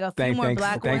have like a few more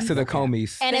black ones. Thanks to the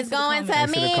Comies. And it's going to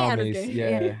me.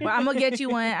 Yeah. Well, I'm going to get you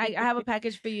one. I have a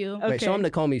package for you. Okay. Wait, show them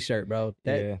the Comies shirt, bro.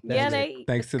 Thanks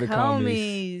to the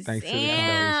Comies. Thanks to the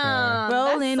Comies.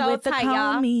 Rolling so with tight, the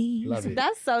Comies. Love it.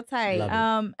 That's so tight.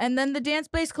 And then the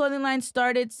dance-based clothing line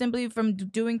started simply from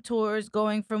doing tours,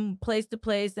 going from place to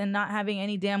place and not having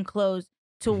any damn clothes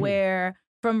to wear.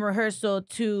 From rehearsal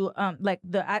to like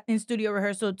the in studio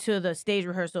rehearsal to the stage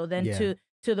rehearsal, then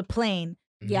to the plane.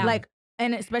 Yeah. Like,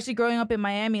 and especially growing up in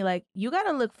Miami, like you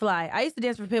gotta look fly. I used to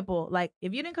dance for Pitbull. Like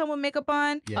if you didn't come with makeup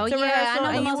on, I know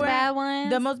the most bad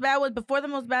ones. The most bad ones before the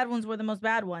most bad ones were the most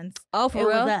bad ones. Oh, for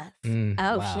real? Was us.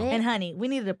 Wow. Shit. And honey, we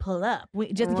needed to pull up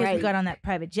just in case we got on that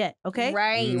private jet. Okay.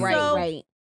 Right.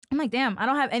 I'm like, damn, I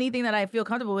don't have anything that I feel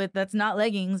comfortable with. That's not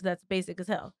leggings. That's basic as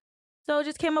hell. So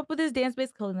just came up with this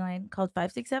dance-based clothing line called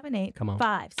 5678. Come on.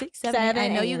 5678.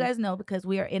 I know you guys know because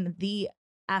we are in the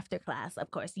after class. Of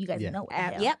course, you guys know.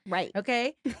 Yep, right.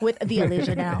 Okay, with the Aliya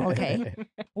Janell. Okay,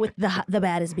 with the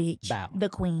baddest bitch, the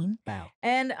queen.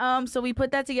 And so we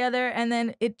put that together, and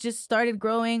then it just started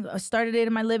growing. I started it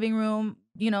in my living room.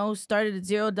 You know, started at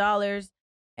 $0.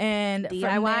 And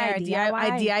DIY, I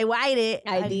DIY'd it.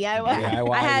 I DIY'd.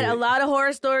 I had a lot of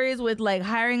horror stories with like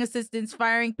hiring assistants,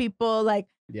 firing people, like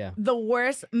the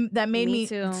worst that made me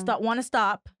want to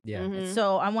stop. Yeah.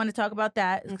 So I want to talk about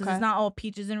that because it's not all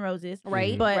peaches and roses.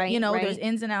 Right. But you know, there's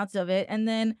ins and outs of it. And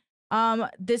then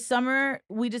this summer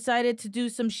we decided to do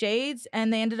some shades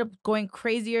and they ended up going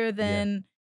crazier than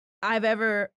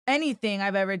anything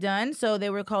I've ever done. So they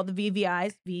were called the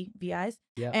VVIs.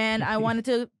 Yeah. And I wanted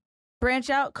to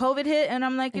branch out. COVID hit and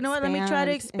I'm like, you know what, let me try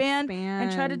to expand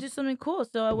and try to do something cool.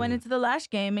 So I went into the lash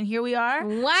game and here we are.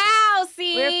 Wow,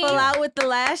 see, we're full out with the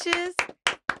lashes.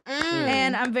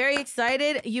 And I'm very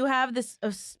excited. You have this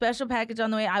special package on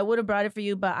the way. I would have brought it for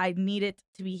you, but I need it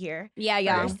to be here.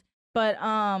 Yeah. But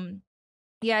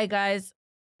yeah, guys,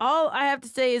 all I have to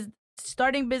say is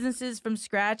starting businesses from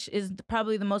scratch is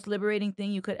probably the most liberating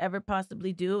thing you could ever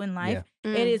possibly do in life.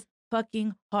 It is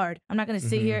fucking hard. I'm not gonna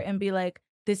sit here and be like,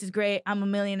 this is great, I'm a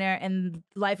millionaire and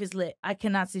life is lit. I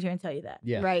cannot sit here and tell you that.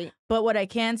 Yeah. Right. But what I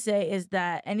can say is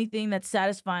that anything that's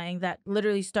satisfying, that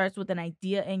literally starts with an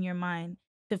idea in your mind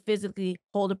to physically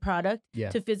hold a product,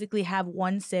 to physically have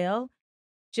one sale,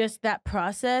 just that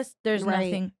process, there's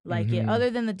nothing like it. Other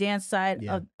than the dance side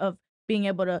of being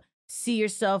able to see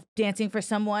yourself dancing for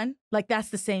someone, like that's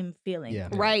the same feeling. Yeah.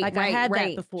 Right. Like I had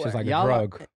that before. It's like a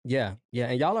drug. Yeah.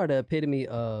 And y'all are the epitome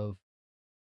of,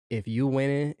 if you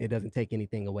winning, it doesn't take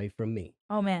anything away from me.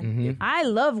 Oh man, I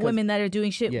love women that are doing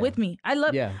shit with me. I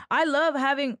love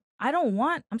having.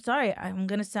 I'm sorry, I'm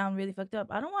gonna sound really fucked up.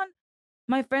 I don't want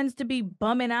my friends to be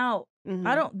bumming out.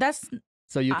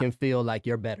 So you can feel like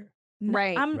you're better.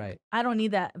 Right. I don't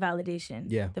need that validation.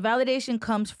 Yeah. The validation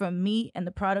comes from me and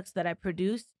the products that I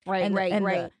produce. Right.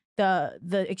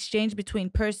 The exchange between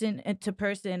person to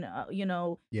person,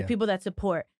 the people that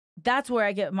support. That's where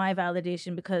I get my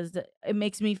validation because it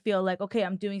makes me feel like, okay,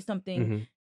 I'm doing something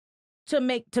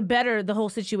to better the whole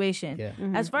situation. Yeah.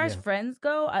 As far as friends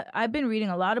go, I've been reading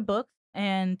a lot of books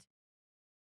and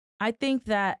I think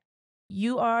that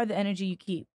you are the energy you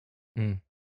keep.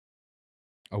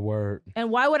 A word.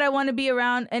 And why would I want to be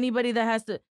around anybody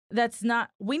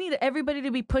we need everybody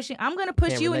to be pushing. I'm going to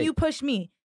push you and you push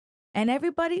me. And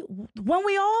everybody, when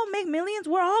we all make millions,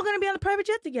 we're all going to be on the private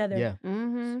jet together. Yeah.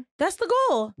 That's the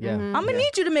goal. Yeah. I'm going to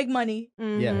need you to make money.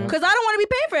 Yeah. Because I don't want to be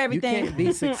paying for everything. You can't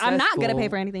be successful. I'm not going to pay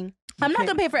for anything. I'm not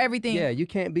going to pay for everything. Yeah, you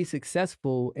can't be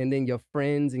successful and then your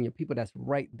friends and your people that's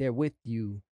right there with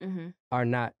you are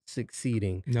not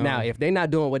succeeding. No. Now, if they're not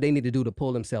doing what they need to do to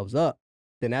pull themselves up,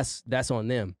 then that's on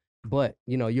them. But,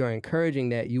 you're encouraging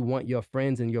that you want your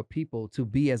friends and your people to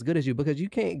be as good as you because you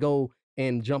can't go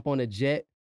and jump on a jet,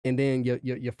 and then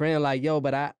your friend like, yo,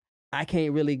 but I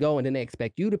can't really go, and then they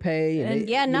expect you to pay, and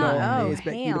they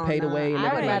expect you to pay the way. And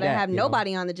I would rather like have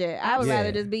nobody on the jet. I would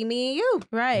rather just be me and you.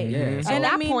 Right. Yeah. And at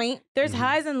that point, there's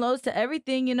highs and lows to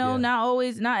everything. You know,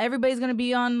 not everybody's gonna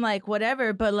be on like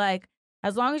whatever, but like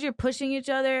as long as you're pushing each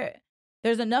other,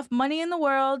 there's enough money in the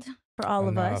world for all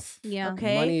of us. Yeah.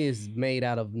 Okay. Money is made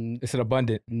out of It's an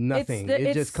abundant. nothing.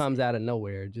 It just comes out of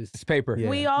nowhere. It's paper. Yeah.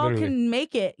 We all literally. can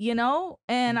make it, you know?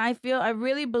 And I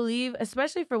really believe,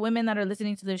 especially for women that are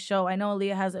listening to this show, I know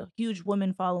Aliya has a huge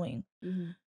women following.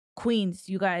 Queens,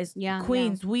 you guys.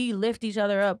 Queens, we lift each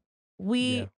other up.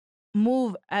 We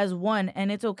move as one,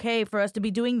 and it's okay for us to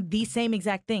be doing the same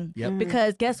exact thing. Yep.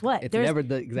 Because guess what? It's There's never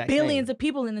the exact billions same. of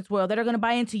people in this world that are going to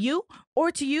buy into you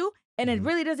or to you, and it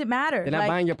really doesn't matter. They're not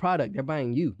buying your product. They're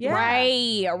buying you. Yeah.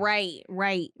 Right.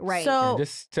 So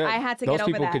I had to those get over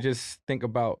people that. could just think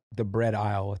about the bread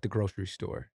aisle at the grocery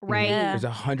store. Right. Yeah. There's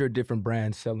 100 different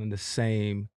brands selling the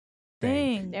same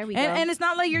thing. thing. There we go. And it's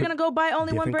not like you're gonna go buy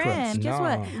only one Different brand. crust. Guess No.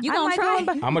 what? You I gonna might try? go and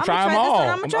buy- I'm gonna try them this all. one,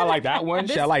 I'ma try I that. like that one.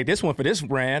 This- I like this one for this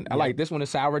brand. I like this one in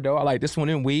sourdough. I like this one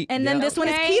in wheat. And then this one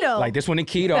is Okay. keto. I like this one in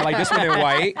keto. I like this one in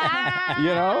white. You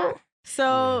know?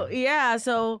 So yeah,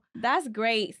 so That's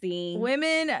great, see.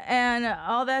 women and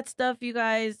all that stuff, you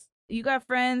guys, you got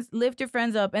friends, lift your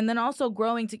friends up, and then also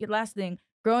growing together. Last thing,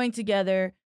 growing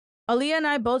together. Aliya and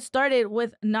I both started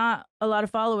with not a lot of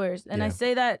followers, and I Yeah.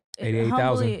 say that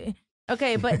 88,000. humbly.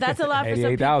 Okay, but that's a lot for some people,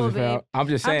 88,000, babe. fam. I'm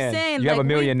just saying. saying, You have like, a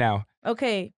million now.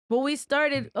 Okay, well we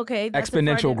started. Okay, that's a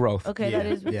Exponential target. growth. Okay, that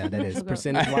is Yeah, that is. exponential growth.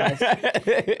 Percentage-wise.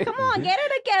 Come on, get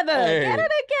it together. Hey. Get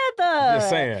it together. Just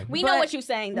saying. We know But what you're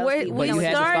saying, though. we're- Steve. we But you know had what to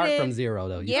you're start started- from zero,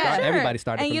 though. Yeah. Sure. Everybody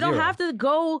started And from you zero. don't have to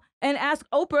go and ask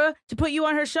Oprah to put you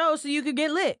on her show so you could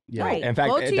get lit. Yeah. Right. In fact,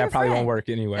 Go to your that probably friend. won't work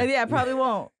anyway. Yeah, it probably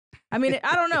won't. I mean,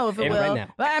 I don't know if it Ain't will, right now.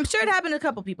 but I'm sure it happened to a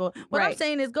couple people. What I'm Right.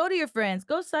 saying is go to your friends,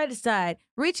 go side to side,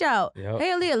 reach out. Yep. Hey,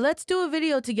 Aliya, let's do a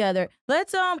video together.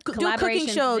 Let's do a cooking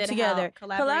Collaborations show did together.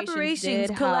 help. Collaborations did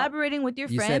help. Collaborating with your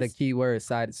You friends. said a key word,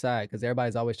 side to side, because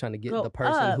everybody's always trying to get Go the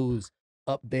person up. who's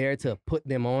up there to put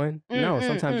them on. No,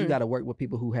 sometimes you got to work with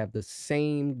people who have the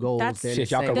same goals. That's- they're Shit,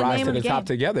 the y'all same- can the rise name to of the the top game.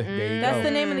 together. There you That's go.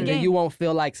 the name of the And game. then you won't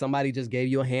feel like somebody just gave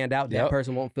you a handout. That Yep.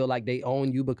 person won't feel like they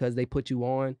own you because they put you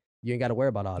on. You ain't got to worry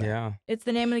about all that. Yeah. It's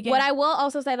the name of the game. What I will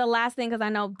also say, the last thing, because I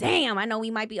know we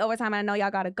might be overtime. I know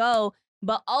y'all got to go.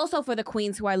 But also for the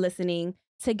queens who are listening,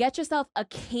 to get yourself a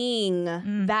king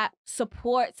that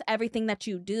supports everything that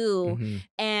you do Mhm.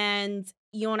 and,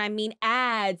 you know what I mean,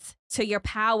 adds to your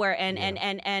power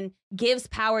and gives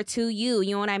power to you.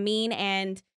 You know what I mean?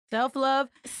 And Self-love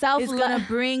is self-love. gonna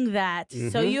bring that. So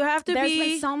Mhm. you have to There's be.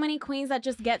 been so many queens that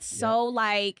just get so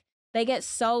like, they get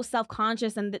so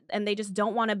self-conscious and they just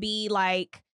don't want to be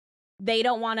like, they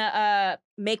don't want to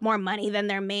make more money than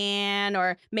their man,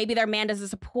 or maybe their man doesn't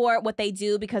support what they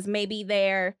do because maybe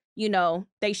they're, you know,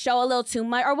 they show a little too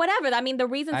much or whatever. I mean, the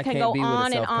reasons I can can't go be with a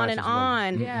on and on and self-conscious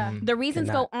on. woman. Yeah. Mm-mm. The reasons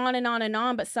Cannot. go on and on and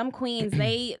on, but some queens,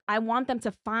 I want them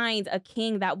to find a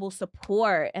king that will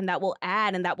support and that will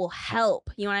add and that will help.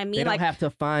 You know what I mean? They don't Like, have to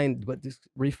find, but just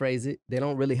rephrase it. They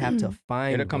don't really have to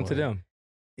find. It'll come to one. them.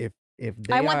 If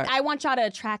they I are, want y'all to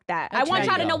attract that. I want Attract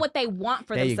y'all to it. know what they want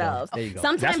for There you go. themselves. There you go.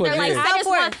 Sometimes That's what they're it like, is. I just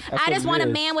want, That's I what just it want a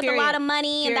is. man with Period. a lot of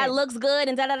money and that Period. looks good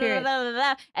and da da da Period. da da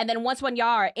da. And then once when y'all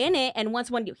are in it, and once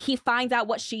when he finds out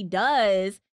what she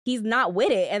does, he's not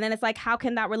with it. And then it's like, how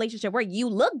can that relationship work? You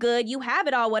look good, you have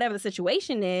it all, whatever the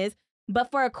situation is. But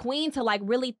for a queen to like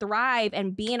really thrive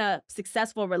and be in a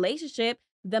successful relationship,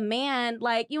 the man,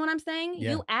 like, you know what I'm saying?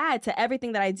 Yeah. You add to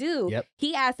everything that I do. Yep.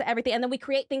 He adds to everything, and then we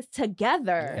create things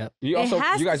together. Yep. You It also,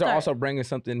 has you to guys are start. also bringing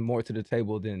something more to the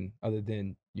table than other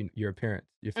than your appearance,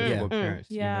 your physical appearance.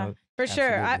 Yeah. You know? For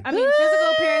sure. I Absolutely. mean,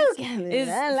 physical appearance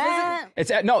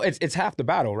is It's half the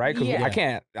battle, right? Because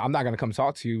Yeah. I'm not gonna come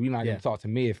talk to you. You're not Yeah. gonna talk to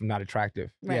me if I'm not attractive,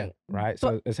 Right. right?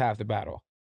 So it's half the battle,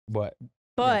 but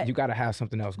you got to have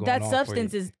something else going that on.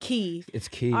 substance for you. is key. It's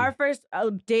key. Our first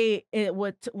date, we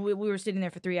were sitting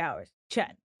there for 3 hours,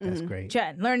 chatting, That's great.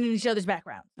 learning each other's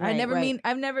backgrounds. Right,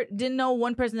 Didn't know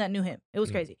one person that knew him. It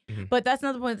was crazy. Mhm. But that's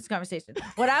not the point of this conversation.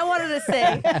 What I wanted to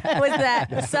say was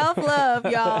that self-love,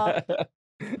 y'all,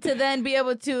 to then be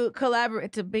able to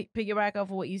collaborate, to piggyback off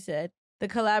of what you said, the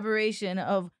collaboration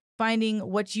of finding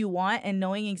what you want and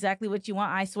knowing exactly what you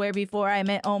want. I swear, before I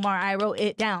met Omar, I wrote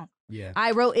it down. Yeah.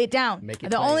 I wrote it down. Make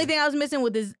it The only plain. thing I was missing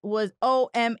with this was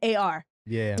OMAR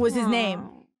Yeah. was his name.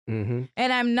 Aw. Mm-hmm.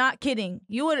 And I'm not kidding.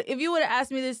 If you would have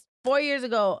asked me this 4 years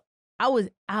ago, I was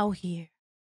out here.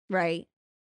 Right.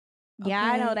 Yeah,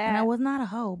 I okay? know that. And I was not a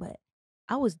hoe, but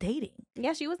I was dating.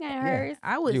 Yeah, she was getting Yeah. hers.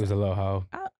 I was. He was a little hoe.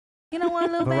 You don't want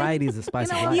a little babe? Variety is the spice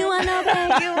of life. You want no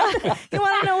babe? You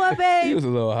want to know what, babe? He was a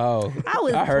little hoe.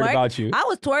 I heard about you. I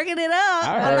was twerking it up.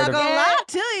 I'm not gonna lie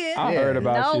to you. I heard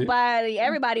about you.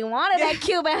 Everybody wanted that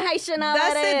Cuban Haitian over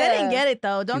That's there. it. They didn't get it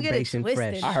though. Don't get it Cubation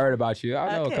twisted. fresh. I heard about you.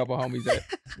 I know a couple homies that.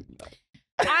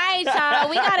 All right, y'all.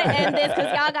 We got to end this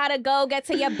because y'all got to go get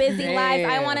to your busy life.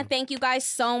 I want to thank you guys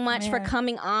so much for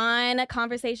coming on.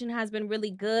 Conversation has been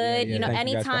really good. Yeah, you know, thank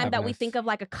you guys for anytime that having we us. think of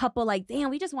like a couple, like, damn,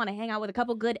 we just want to hang out with a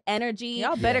couple good energy.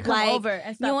 Y'all better come over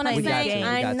and start you know what I'm playing this saying?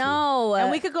 game. I know.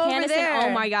 And we could go Candace over there.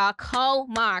 and Omar, y'all.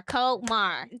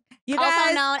 Komar. You Also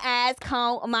guys, known as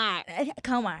Komar.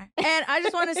 Komar. And I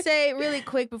just want to say really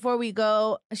quick before we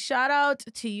go, shout out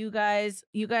to you guys.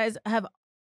 You guys have,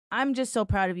 I'm just so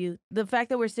proud of you. The fact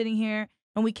that we're sitting here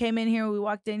and we came in here, we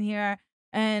walked in here,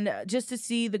 and just to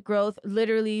see the growth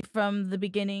literally from the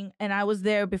beginning. And I was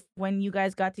there when you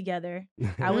guys got together.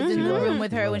 I was in the room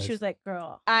with her when she was like,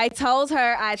 girl. I told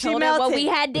her what we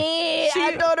had did.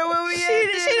 I told her what we had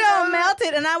did. She done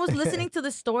melted. And I was listening to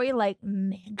the story like,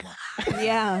 nigga.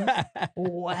 Yeah.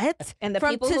 What? And the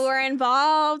people who were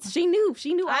involved, she knew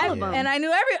all of them. And I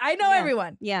know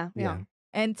everyone. Yeah.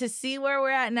 And to see where we're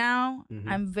at now,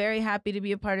 I'm very happy to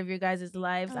be a part of your guys'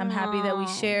 lives. I'm happy that we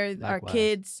share our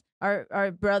kids,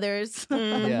 our brothers.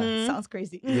 Sounds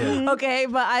crazy. Yeah. Okay,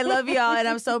 but I love y'all and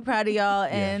I'm so proud of y'all.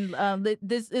 And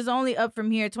this is only up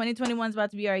from here. 2021 is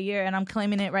about to be our year and I'm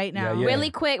claiming it right now. Yeah. Really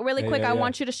quick, I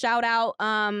want you to shout out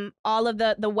all of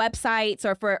the websites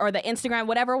or the Instagram,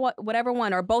 whatever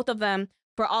one or both of them.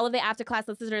 For all of the after class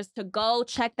listeners to go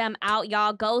check them out,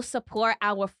 y'all. Go support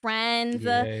our friends.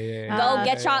 Go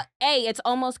get y'all. Hey, it's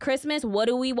almost Christmas. What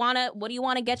do you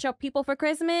want to get your people for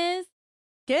Christmas?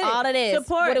 Get it. All of this.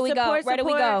 Support. Where do we go? Where do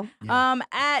we go?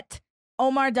 At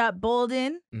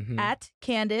Omar.Bolden, at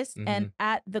Candace, and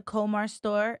at the Komar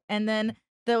store. And then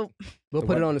we'll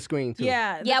put it on the screen too.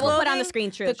 Yeah. We'll put it on the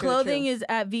screen. True. The clothing is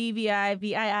at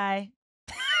VVI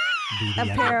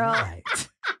apparel.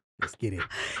 Let's get it.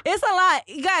 It's a lot.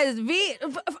 You guys,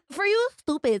 for you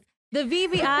stupids, the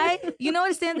VVI, you know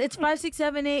what it stands? It's 5, 6,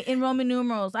 7, 8 in Roman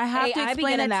numerals. I have to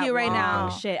explain that to you right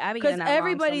now. Shit, I be because getting that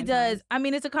everybody wrong so does. times. I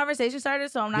mean, it's a conversation starter,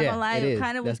 so I'm not gonna lie. It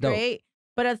kind of was great.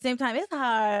 But at the same time, it's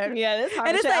hard. Yeah, it's hard.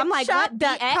 And it's like, I'm like,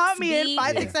 count me in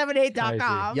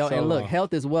 5678.com. Yo, and look,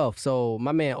 health is wealth. So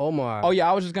my man Omar. Oh yeah,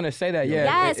 I was just gonna say that. Yeah,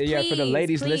 yes, yeah. For the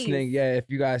ladies please. listening, yeah, if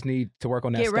you guys need to work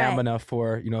on that stamina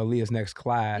for Aliya's next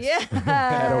class,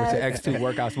 head over to X2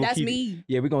 Workouts. That's me.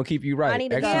 Yeah, we're gonna keep you right. I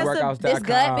need to X2workouts.com. This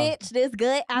good, bitch. This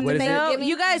good. What is it?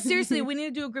 You guys, seriously, we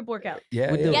need to do a group workout.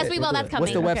 Yeah. Yes, we will. That's coming.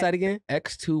 What's the website again?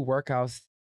 X2Workouts.com.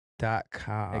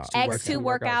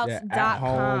 X2workouts.com. At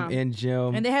home, in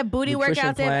gym. And they have booty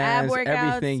workouts, they have ab workouts,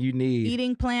 everything you need.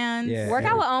 Eating plans. Yeah. Work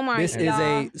out with Omar. This is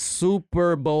a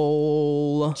Super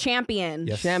Bowl champion.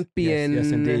 Yes. champion. Yes,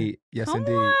 indeed. Yes,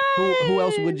 indeed. Who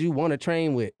else would you want to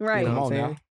train with? Right. You know Come what on I'm now.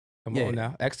 saying? Come on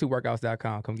now.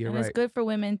 X2workouts.com. Come get And right. it's good for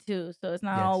women too, so it's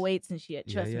not all weights and shit.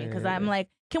 Trust me, because I'm like,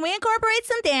 can we incorporate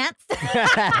some dance?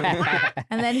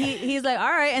 And then he's like,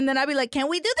 all right. And then I'll be like, can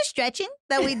we do the stretching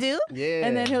that we do? Yeah.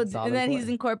 And then he's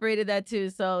incorporated that too.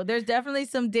 So there's definitely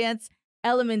some dance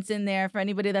elements in there for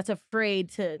anybody that's afraid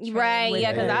to train right. with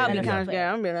Yeah, because I'll be NFL kind of players.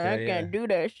 scared. I'm be like, I can't do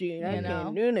that shit. I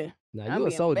can't do that. Nah, you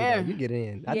a soldier, though. You get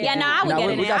in. I would get in. I'll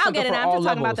get in. I'm just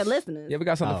talking about the listeners. Yeah, we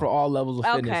got something for all levels of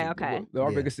fitness. Okay.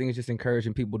 Our biggest thing is just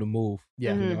encouraging people to move.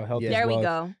 Yeah. You know, health is There we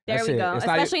wealth. go. There we go.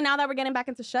 Especially now that we're getting back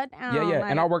into shutdown. Yeah.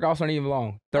 Like, And our workouts aren't even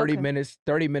long. 30 minutes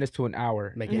to an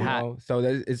hour. Make it hot. So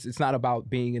it's not about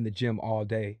being in the gym all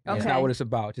day. That's not what it's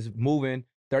about. Just moving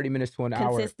 30 minutes to an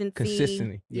hour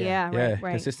consistently. Yeah, right.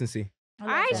 Consistency. All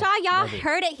right, y'all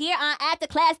heard it here on At the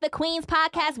Class the Queens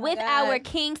podcast with our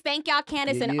kings. Thank y'all,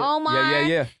 Candace and Omar.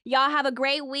 Yeah. Y'all have a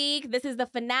great week. This is the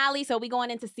finale, so we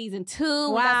going into season 2.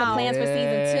 We got some plans for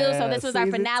season 2. So this was our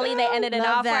finale. They ended it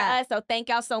off for us. So thank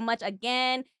y'all so much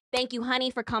again. Thank you, honey,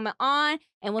 for coming on,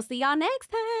 and we'll see y'all next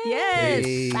time. Yes.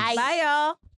 Peace. Bye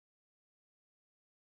y'all.